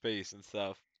rocks in space and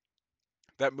stuff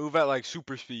that move at like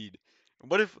super speed.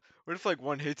 What if like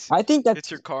one hits I think that's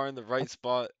hits your car in the right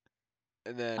spot,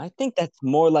 and then I think that's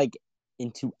more like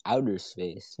into outer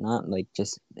space, not like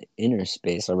just the inner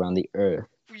space around the Earth.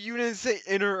 you didn't say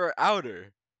inner or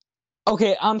outer.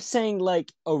 Okay, I'm saying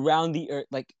like around the Earth,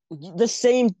 like the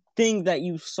same thing that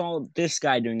you saw this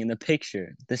guy doing in the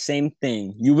picture. The same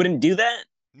thing. You wouldn't do that?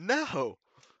 No.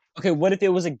 Okay, what if it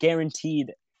was a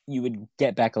guaranteed you would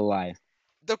get back alive?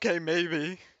 Okay,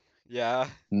 maybe. Yeah.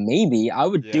 Maybe I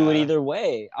would do it Yeah. either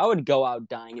way. I would go out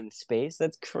dying in space.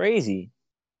 That's crazy.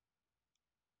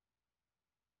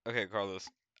 Okay, Carlos.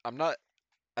 I'm not.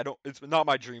 I don't. It's not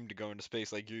my dream to go into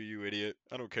space like you idiot.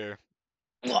 I don't care.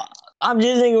 I'm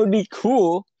just saying it would be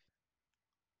cool.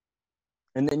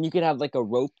 And then you could have like a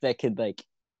rope that could like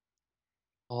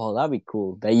oh, that'd be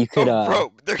cool. That you could A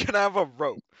rope. They're gonna have a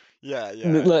rope. Yeah. you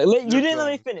You're didn't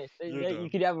let me dumb. finish. You're You dumb.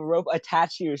 could have a rope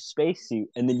attached to your spacesuit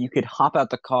and then you could hop out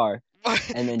the car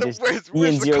and then just be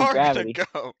Where's in the zero car gravity. gonna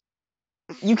go?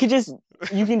 You can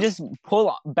just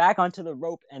pull back onto the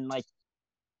rope and like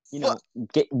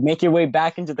make your way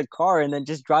back into the car and then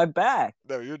just drive back.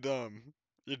 No, you're dumb.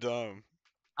 You're dumb.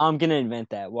 I'm gonna invent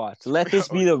that. Watch. Let this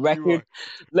be the You record.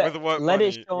 are. With what Let it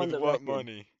money? show on With the what record.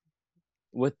 money?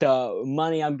 With the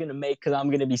money I'm gonna make because I'm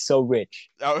gonna be so rich.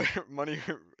 Money.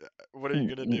 What are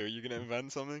you gonna do? Are you gonna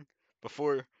invent something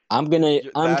before? I'm gonna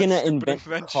stupid invent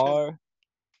a car.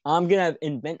 I'm gonna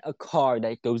invent a car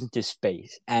that goes into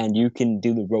space, and you can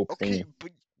do the rope Okay, thing.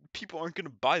 but people aren't gonna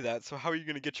buy that. So how are you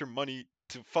gonna get your money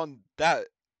to fund that?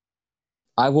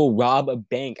 I will rob a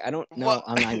bank. I don't know. What?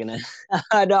 I'm not gonna.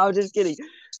 No, I'm just kidding,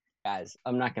 guys.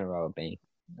 I'm not gonna rob a bank.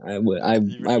 I would. I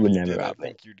Even if would you never did, I rob a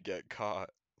bank. think you'd get caught.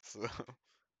 So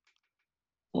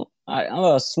Well, I'm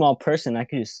a small person. I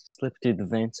could just slip through the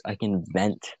vents. I can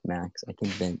vent, Max. I can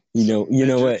vent. You know what?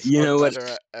 midgets You are know what?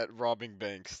 better at robbing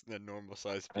banks than normal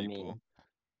sized I people.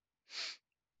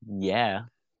 mean, yeah.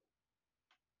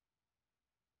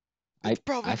 It's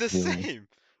probably I the feel like same.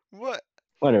 What?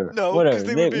 whatever. No, because Whatever.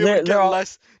 they would be able to get They're all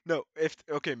less. No, if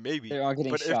okay, maybe. they're all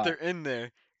getting But if they're shot. in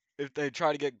there, if they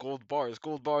try to get gold bars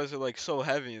are like so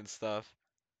heavy and stuff,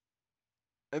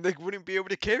 and they wouldn't be able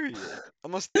to carry it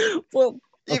unless Well,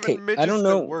 okay. even I midgets don't that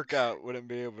know. work out wouldn't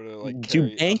be able to like Do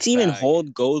carry a banks even bag.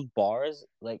 hold gold bars?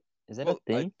 Like, is that a Well,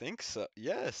 I thing? think so.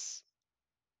 Yes.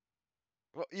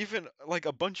 Well, even like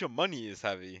a bunch of money is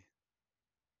heavy.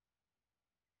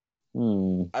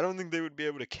 Hmm. I don't think they would be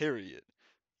able to carry it,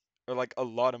 or like a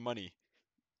lot of money.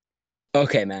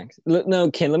 Okay, Max. No,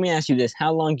 okay. Let me ask you this: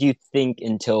 how long do you think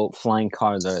until flying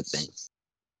cars are a thing?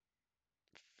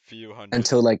 Few hundred.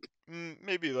 Until like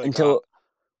Maybe like until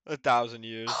 1,000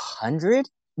 years. 100?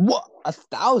 What?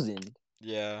 1,000?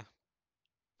 Yeah.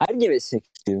 I'd give it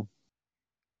 62.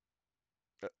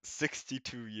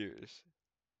 62 years.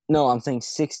 No, I'm saying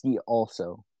 60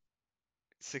 also.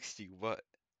 60 what?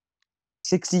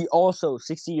 60 also.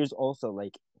 60 years also.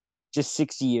 Like, just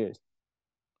 60 years.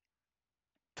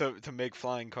 To make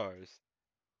flying cars.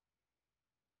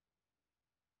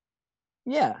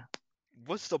 Yeah.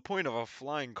 What's the point of a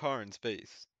flying car in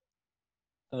space?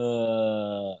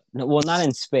 No, well, not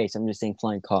in space. I'm just saying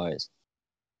flying cars.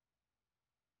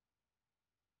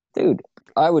 Dude,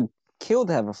 I would kill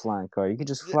to have a flying car. You could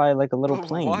just Yeah, fly like a little but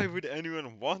plane. why would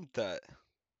anyone want that?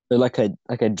 Or like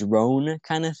a drone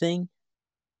kind of thing.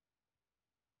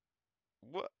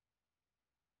 What?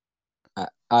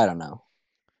 I don't know.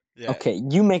 Yeah. Okay,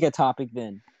 you make a topic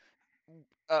then.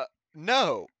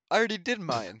 No. I already did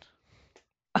mine.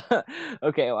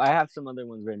 Okay, well, I have some other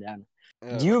ones written down.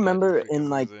 Oh Do you my God, remember you're freaking in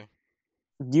like loser.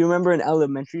 do you remember in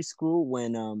elementary school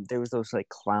when there was those like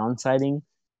clown sighting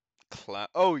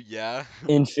Oh yeah.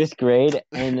 in 5th grade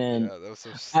and then Yeah, that was so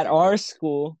at stupid. our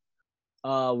school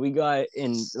We got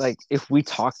in like if we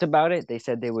talked about it, they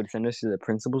said they would send us to the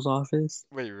principal's office.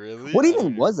 Wait, really? What I don't even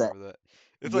even was that? remember that.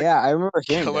 It's like Yeah, I remember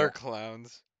hearing killer that.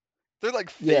 clowns. They're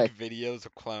like Yeah, fake videos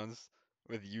of clowns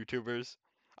with YouTubers.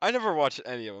 I never watched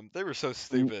any of them. They were so m-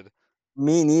 stupid.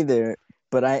 me neither.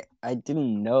 But I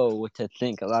didn't know what to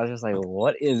think. I was just like,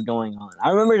 what is going on? I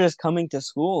remember just coming to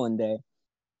school one day,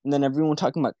 and then everyone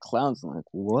talking about clowns. I'm like,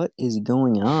 what is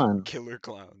going on? Killer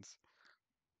clowns.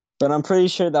 But I'm pretty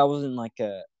sure that wasn't like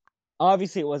a.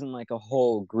 Obviously, it wasn't like a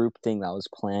whole group thing that was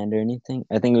planned or anything.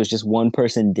 I think it was just one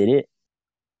person did it,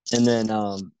 and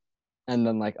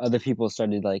then like other people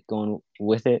started like going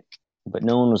with it, but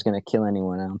no one was gonna kill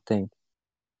anyone. I don't think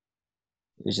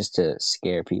it was just to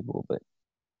scare people. But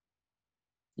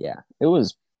yeah, it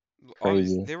was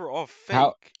Obviously, crazy. they were all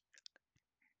How? fake.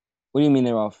 What do you mean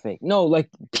they were all fake? No, like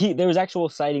there was actual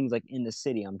sightings like in the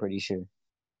city. I'm pretty sure,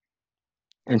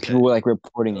 and Okay. people were like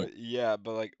reporting it. Yeah,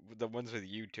 but like the ones with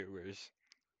YouTubers.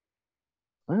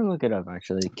 Let me look it up.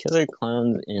 Actually, killer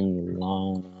clowns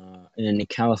in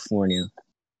California.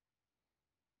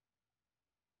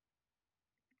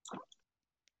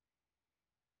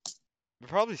 But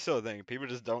probably still a thing. People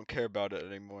just don't care about it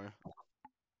anymore.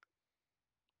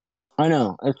 I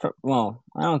know. Well,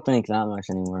 I don't think that much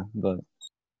anymore, but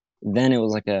then it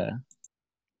was like a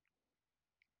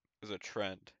It was a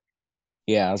trend.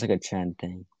 yeah, it was like a trend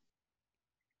thing.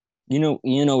 You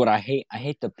know what I hate? I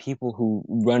hate the people who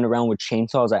run around with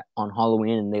chainsaws on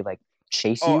Halloween and they like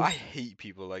chase Oh, you. I hate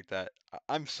people like that.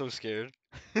 I'm so scared.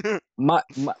 My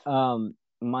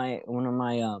one of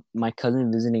my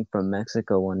cousin visiting from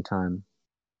Mexico one time.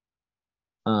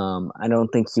 I don't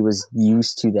think he was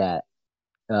used to that.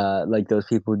 Like those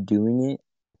people doing it.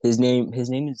 His name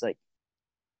is like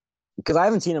because I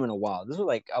haven't seen him in a while. This was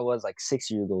like I was like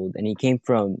 6 years old, and he came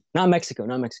from not Mexico,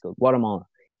 Guatemala.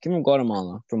 He came from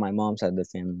Guatemala from my mom's side of the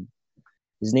family.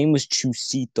 His name was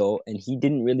Chusito, and he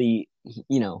didn't really,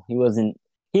 he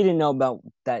didn't know about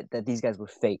that these guys were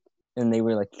fake, and they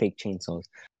were like fake chainsaws.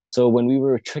 So when we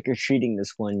were trick or treating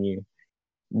this one year,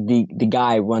 the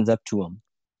guy runs up to him,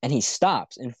 and he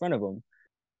stops in front of him,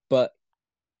 but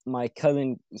my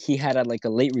cousin he had like a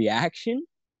late reaction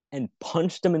and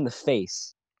punched him in the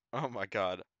face Oh my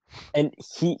god. and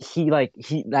he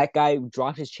that guy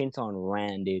dropped his chainsaw and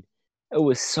ran, dude. It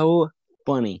was so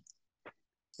funny.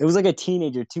 It was like a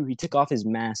teenager too. He took off his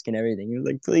mask and everything. He was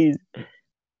like, "Please."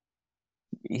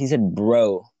 He said,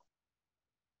 "Bro."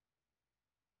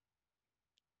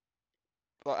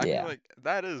 Well, I mean, Yeah. like,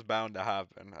 that is bound to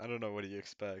happen. I don't know what he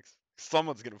expects.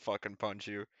 Someone's gonna fucking punch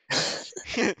you.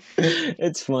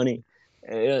 It's funny.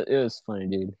 It was funny,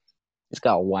 dude. Just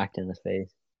got whacked in the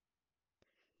face.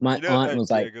 My You know, aunt at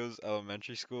was like, Diego's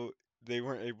elementary school, they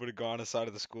weren't able to go on a side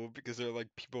of the school because there were, like,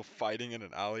 people fighting in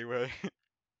an alleyway.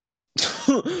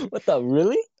 "What the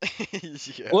really?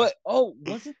 Yeah. What? Oh,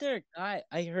 wasn't there a guy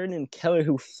I heard in Keller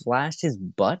who flashed his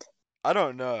butt? I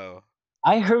don't know.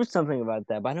 I heard something about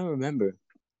that, but I don't remember.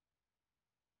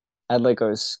 At like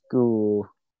our school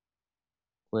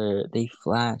where they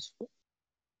flashed.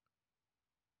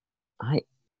 I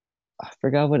I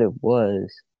forgot what it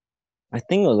was. I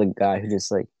think it was a guy who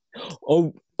just like,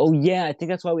 oh yeah, I think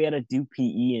that's why we had to do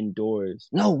PE indoors.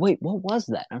 No, wait, what was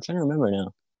that? I'm trying to remember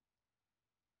now.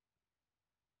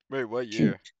 Wait, what Shoot,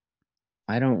 year?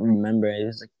 I don't remember. It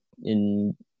was like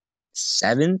in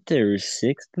seventh or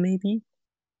sixth, maybe.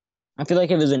 I feel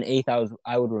like if it was in eighth,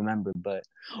 I would remember. But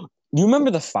you remember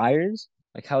the fires?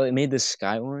 Like how it made the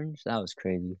sky orange? That was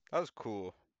crazy. That was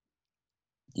cool.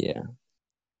 Yeah,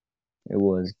 it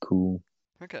was cool.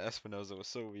 I think Espinoza was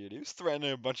so weird. He was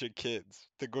threatening a bunch of kids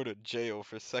to go to jail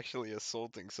for sexually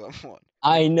assaulting someone.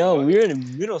 I Like, know what? we were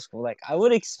in middle school. Like I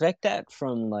would expect that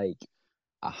from like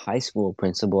a high school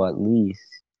principal at least.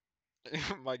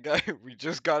 My guy, we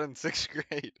just got in 6th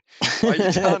grade. Why are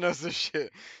you telling us this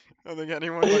shit? I don't think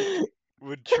anyone, like,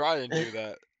 would try and do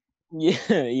that.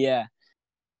 Yeah, yeah.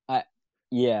 I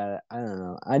yeah, I don't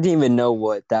know. I didn't even know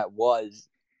what that was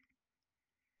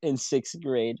in 6th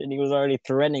grade, and he was already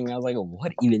threatening me. I was like,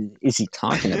 what even is he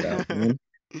talking about, man?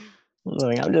 I was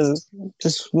like, I'm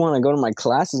just want to go to my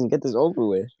classes and get this over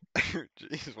with.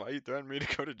 Jeez, why you threatening me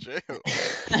to go to jail?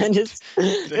 I just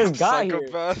Damn got here.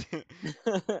 psychopath.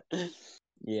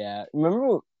 Yeah,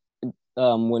 remember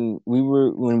when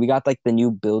we got like the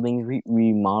new building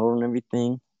remodeled and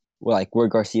everything, like where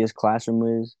Garcia's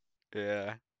classroom is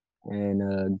Yeah.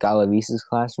 and Galavisa's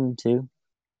classroom too.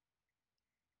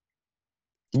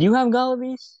 Did you have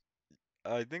Galavis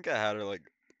I think I had her, like,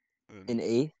 in in,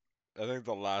 eighth? I think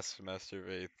the last semester of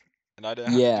 8th. And I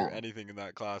didn't have to do Yeah. anything in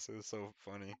that class. It was so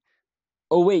funny.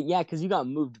 Oh wait, yeah, because you got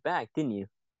moved back, didn't you?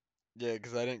 Yeah,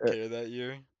 because I didn't Er, care that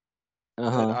year.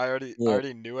 And Uh-huh. I Yeah.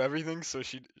 already knew everything, so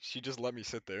she just let me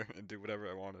sit there and do whatever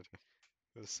I wanted.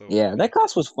 It was so Yeah, funny. that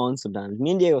class was fun sometimes.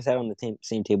 Me and Diego sat on the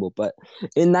same table, but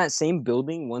in that same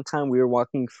building, one time we were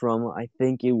walking from, I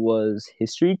think it was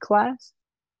history class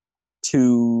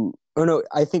to, oh no,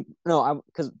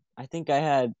 because I think I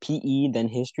had PE then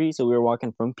history, so we were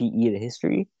walking from PE to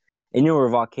history. And you know where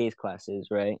Vauquet's class is,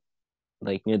 right?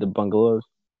 Like near the bungalows.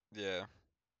 Yeah.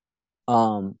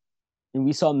 Um, and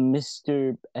we saw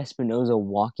Mr. Espinoza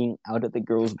walking out of the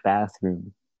girls'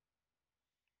 bathroom.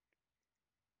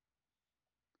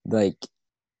 Like,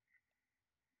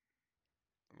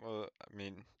 Well, I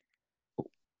mean,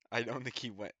 I don't think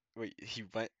he went. Wait, he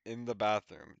went in the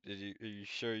bathroom. Are you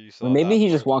sure you or saw maybe that he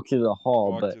just part? walked through the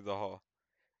hall, Walked but through the hall.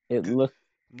 it 'Cause looked.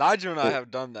 Nigel and I It,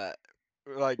 have done that.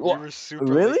 Like we what? were super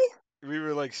Really? late. We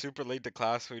were like super late to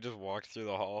class, so we just walked through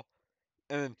the hall.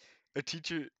 And then a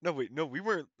teacher. No, wait, no, we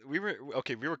weren't. We were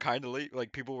okay. We were kind of late.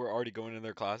 Like people were already going in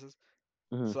their classes.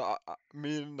 Mhm. So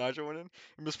me and Nigel went in,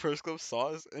 and Miss Perscliffe saw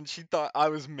us, and she thought I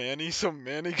was Manny, so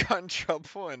Manny got in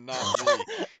trouble and not me.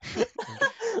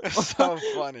 It's so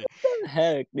funny. What the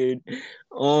heck, dude?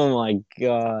 Oh my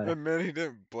god! And Manny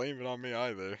didn't blame it on me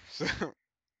either. So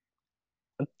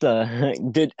What the heck?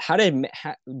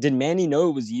 Did Manny know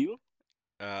it was you?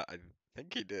 I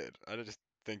think he did. I just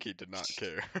think he did not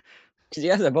care. Because you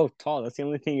guys are both tall. That's the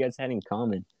only thing you guys had in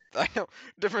common. I know,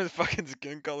 different fucking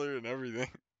skin color and everything.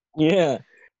 Yeah.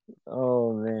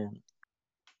 Oh man,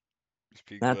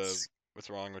 Speak Liv, that's. what's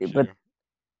wrong with But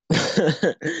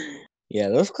you? yeah,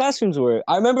 those classrooms were.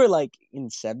 I remember like in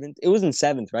seventh. It was in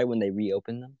seventh, right, when they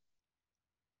reopened them.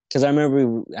 Because I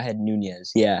remember I had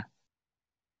Nunez. Yeah.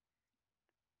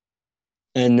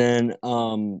 And then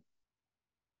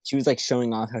she was like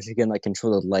showing off how she can like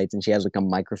control the lights, and she has like a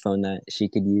microphone that she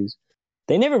could use.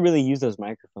 They never really used those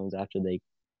microphones after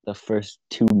the first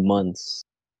 2 months.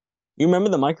 You remember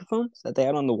the microphones that they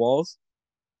had on the walls?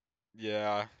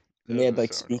 Yeah, And they those had were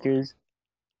like so annoying. speakers.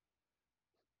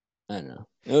 I don't know.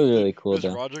 It was really cool Miss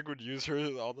though. Roderick would use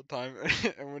hers all the time,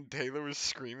 and when Taylor was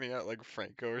screaming at like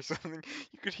Franco or something,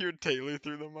 you could hear Taylor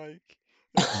through the mic.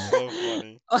 It's so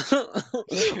funny.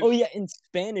 Oh yeah, in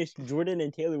Spanish, Jordan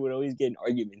and Taylor would always get in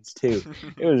arguments too.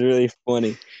 It was really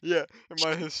funny. Yeah, in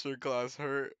my history class,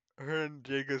 her and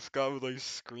Jacob Scott would like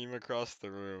scream across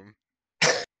the room.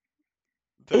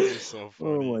 Taylor's so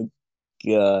Oh funny.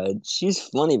 my god, she's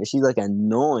funny, but she's like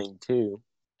annoying too.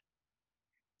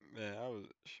 Yeah,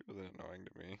 she was annoying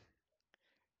to me.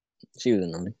 She was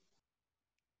annoying.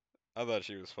 I thought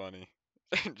she was funny.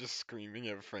 Just screaming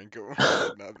at Franco when he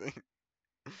did nothing.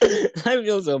 I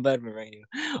feel so bad for Rainu.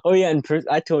 Oh yeah, and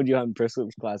I told you how in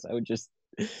Priscilla's class I would just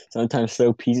sometimes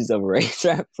throw pieces of eraser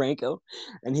at Franco,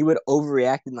 and he would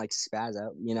overreact and like spaz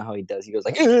out. You know how he does? He goes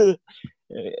like, "Ugh!"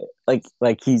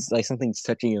 like he's like something's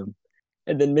touching him.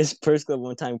 And then Miss Perskla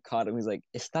one time caught him. He's like,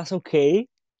 "Estás okay?"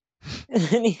 And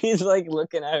then he's like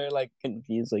looking at her like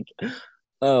confused, like,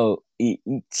 "Oh,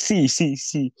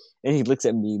 see," and he looks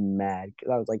at me mad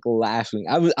because I was like laughing.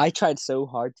 I tried so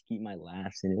hard to keep my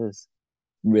laughs, and it was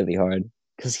really hard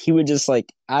because he would just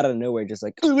like out of nowhere, just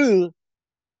like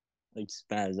like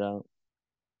spaz out.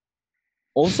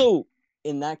 Also,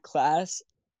 in that class,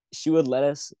 she would let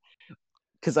us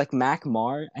because like Mac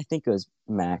Mar, I think it was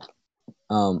Mac.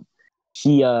 Um,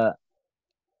 he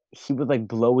he would like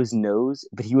blow his nose,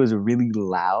 but he was really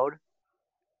loud.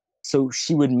 So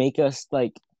she would make us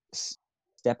like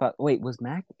step out. Wait, was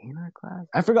Mac in our class?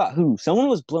 I forgot who. Someone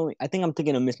was blowing. I think I'm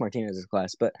thinking of Miss Martinez's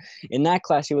class, but in that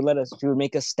class, she would let us. She would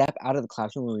make us step out of the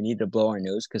classroom when we needed to blow our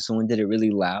nose because someone did it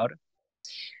really loud.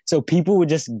 So people would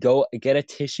just go get a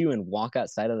tissue and walk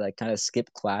outside of that, kind of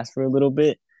skip class for a little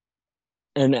bit.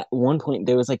 And at one point,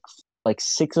 there was like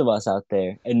six of us out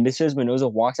there, and Mr.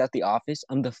 Espinoza walks out the office.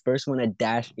 I'm the first one to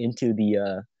dash into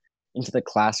the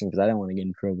classroom because I didn't want to get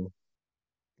in trouble.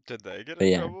 Did they get But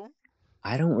in yeah, trouble?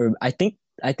 I don't. I think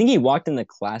he walked in the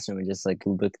classroom and just like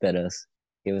looked at us.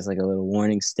 It was like a little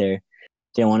warning stare.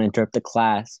 Didn't want to interrupt the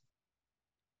class,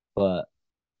 but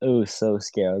it was so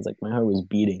scary. I was like, my heart was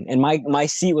beating, and my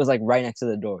seat was like right next to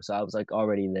the door, so I was like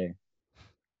already there.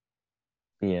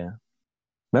 But yeah,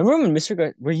 remember when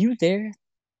Mr. Were you there?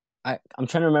 I'm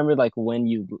trying to remember like when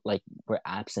you like were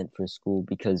absent for school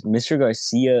because Mr.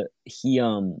 Garcia he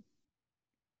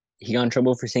got in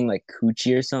trouble for saying like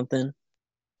coochie or something.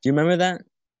 Do you remember that?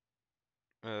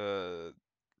 Uh,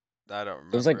 I don't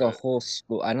It was like remember a it. whole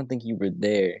school. I don't think you were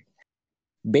there.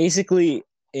 Basically,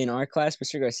 in our class,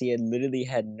 Mr. Garcia literally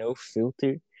had no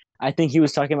filter. I think he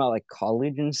was talking about like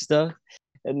college and stuff.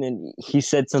 And then he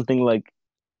said something like,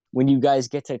 when you guys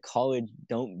get to college,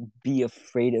 don't be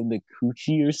afraid of the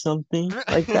coochie or something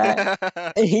like that.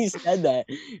 And he said that.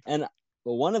 And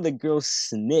but one of the girls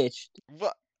snitched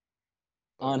What?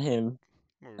 on Oh, him.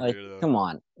 what a Like, weirdo. come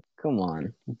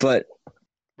on. But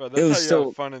Bro, it that's how was you have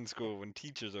so fun in school, when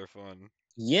teachers are fun.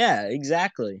 yeah,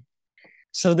 exactly.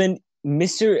 So then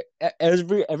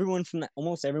everyone from that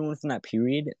almost everyone from that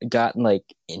period got like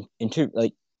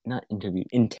not interviewed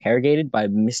interrogated by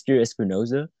Mr.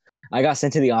 Espinoza. I got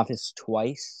sent to the office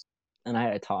twice and I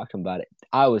had to talk to him about it.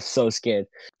 I was so scared.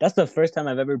 That's the first time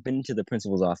I've ever been to the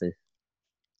principal's office.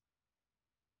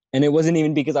 And it wasn't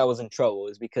even because I was in trouble. It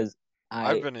was because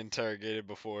I've been interrogated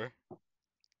before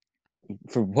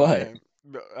for by what? him.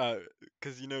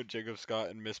 Because Jacob Scott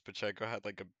and Miss Pacheco had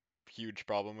like a huge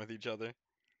problem with each other.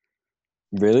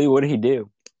 Really? What did he do?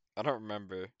 I don't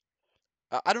remember.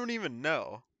 I don't even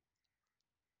know.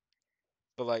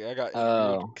 But like I got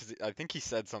interviewed Oh. because I think he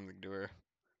said something to her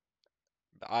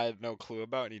that I had no clue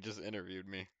about, and he just interviewed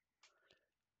me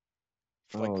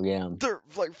for Oh yeah.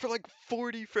 for like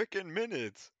 40 freaking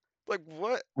minutes. Like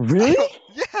what? I Really? don't.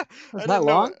 Yeah, Was I that didn't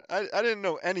know. long? I didn't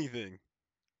know anything.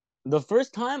 The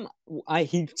first time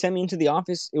he sent me into the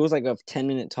office, it was like a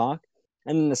 10-minute talk.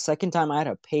 And then the second time I had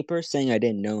a paper saying I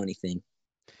didn't know anything.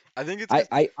 I think it's I,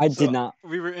 because I, I did so not.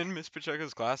 we were in Miss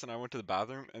Pacheco's class, and I went to the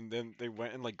bathroom, and then they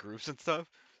went in like groups and stuff.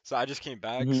 So I just came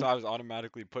back, Mhm. so I was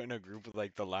automatically put in a group with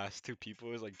like the last two people.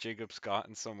 It was like Jacob Scott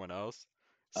and someone else.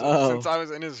 So since Oh. I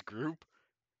was in his group,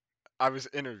 I was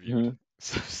interviewed. Mhm.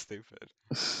 So stupid.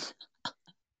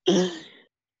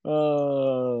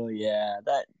 Oh yeah,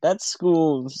 that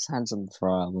school just had some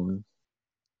problems.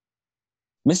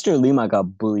 Mr. Lima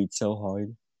got bullied so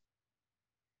hard.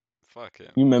 Fuck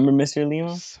him. You remember Mr. He's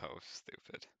Lima? so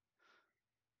stupid.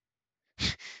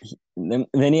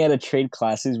 Then he had to trade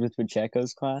classes with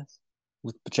Pacheco's class,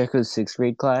 with Pacheco's sixth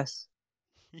grade class,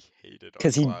 He hated our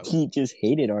because he class. he just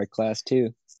hated our class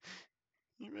too.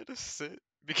 He made us sit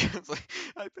because like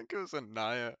I think it was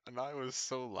Anaya. Anaya was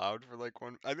so loud for like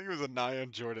one. I think it was Anaya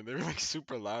and Jordan. They were like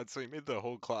super loud, so he made the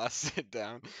whole class sit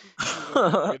down. We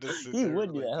had to sit He there would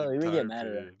for do like that. the He would get entire mad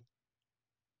at that. period.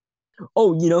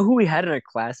 Oh, you know who we had in our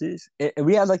classes?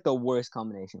 We had like the worst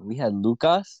combination. We had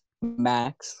Lucas,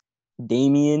 Max,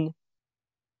 Damien.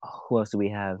 Oh, who else do we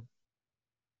have?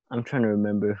 I'm trying to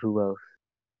remember who else.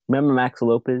 Remember Max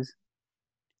Lopez?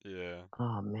 Yeah.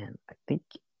 Oh man,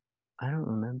 I don't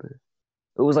remember.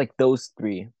 It was like those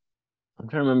three. I'm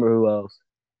trying to remember who else.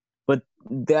 But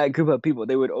that group of people,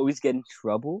 they would always get in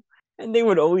trouble and they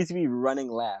would always be running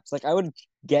laps. Like I would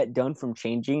get done from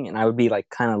changing and I would be like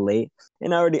kind of late.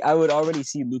 And I would already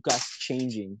see Lucas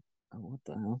changing. Oh, what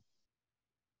the hell?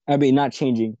 I mean not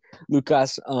changing.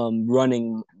 Lucas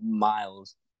running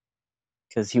miles.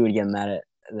 Because he would get mad at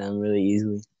them really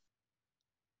easily.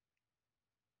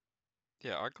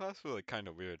 Yeah, our class was like kind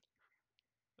of weird.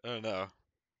 I don't know.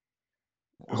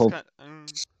 It was Whole kind.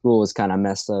 school was kind of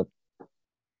messed up.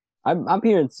 I'm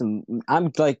hearing some.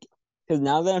 I'm like, because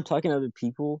now that I'm talking to other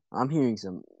people, I'm hearing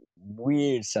some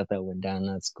weird stuff that went down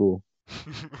in that school.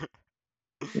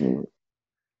 I'm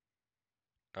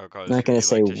Oh, Carlos, not would gonna you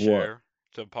say like to what. share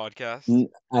the podcast?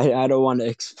 I don't want to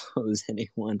expose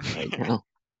anyone right now.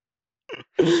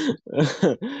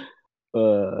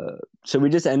 Should we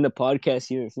just end the podcast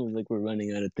here? It seems like we're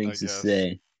running out of I things to guess.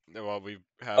 say. Well, we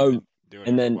have Oh, been doing it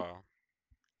and for a then while.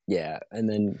 yeah, and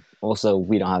then also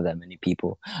we don't have that many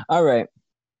people. All right.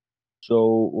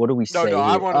 So what do we No, say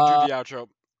I here? want to do the outro.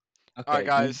 All right, Okay,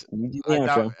 guys. you do the I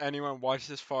doubt outro. anyone watched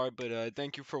this far, but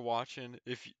thank you for watching.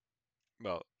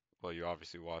 Well, you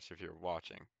obviously watch if you're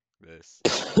watching this.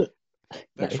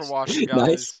 Thanks for Nice, watching, nice.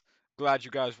 guys. Glad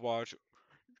you guys watch.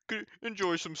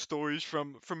 Enjoy some stories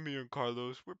from me and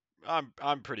Carlos.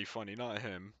 I'm pretty funny, not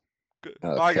him.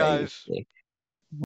 Bye, Okay, guys. okay.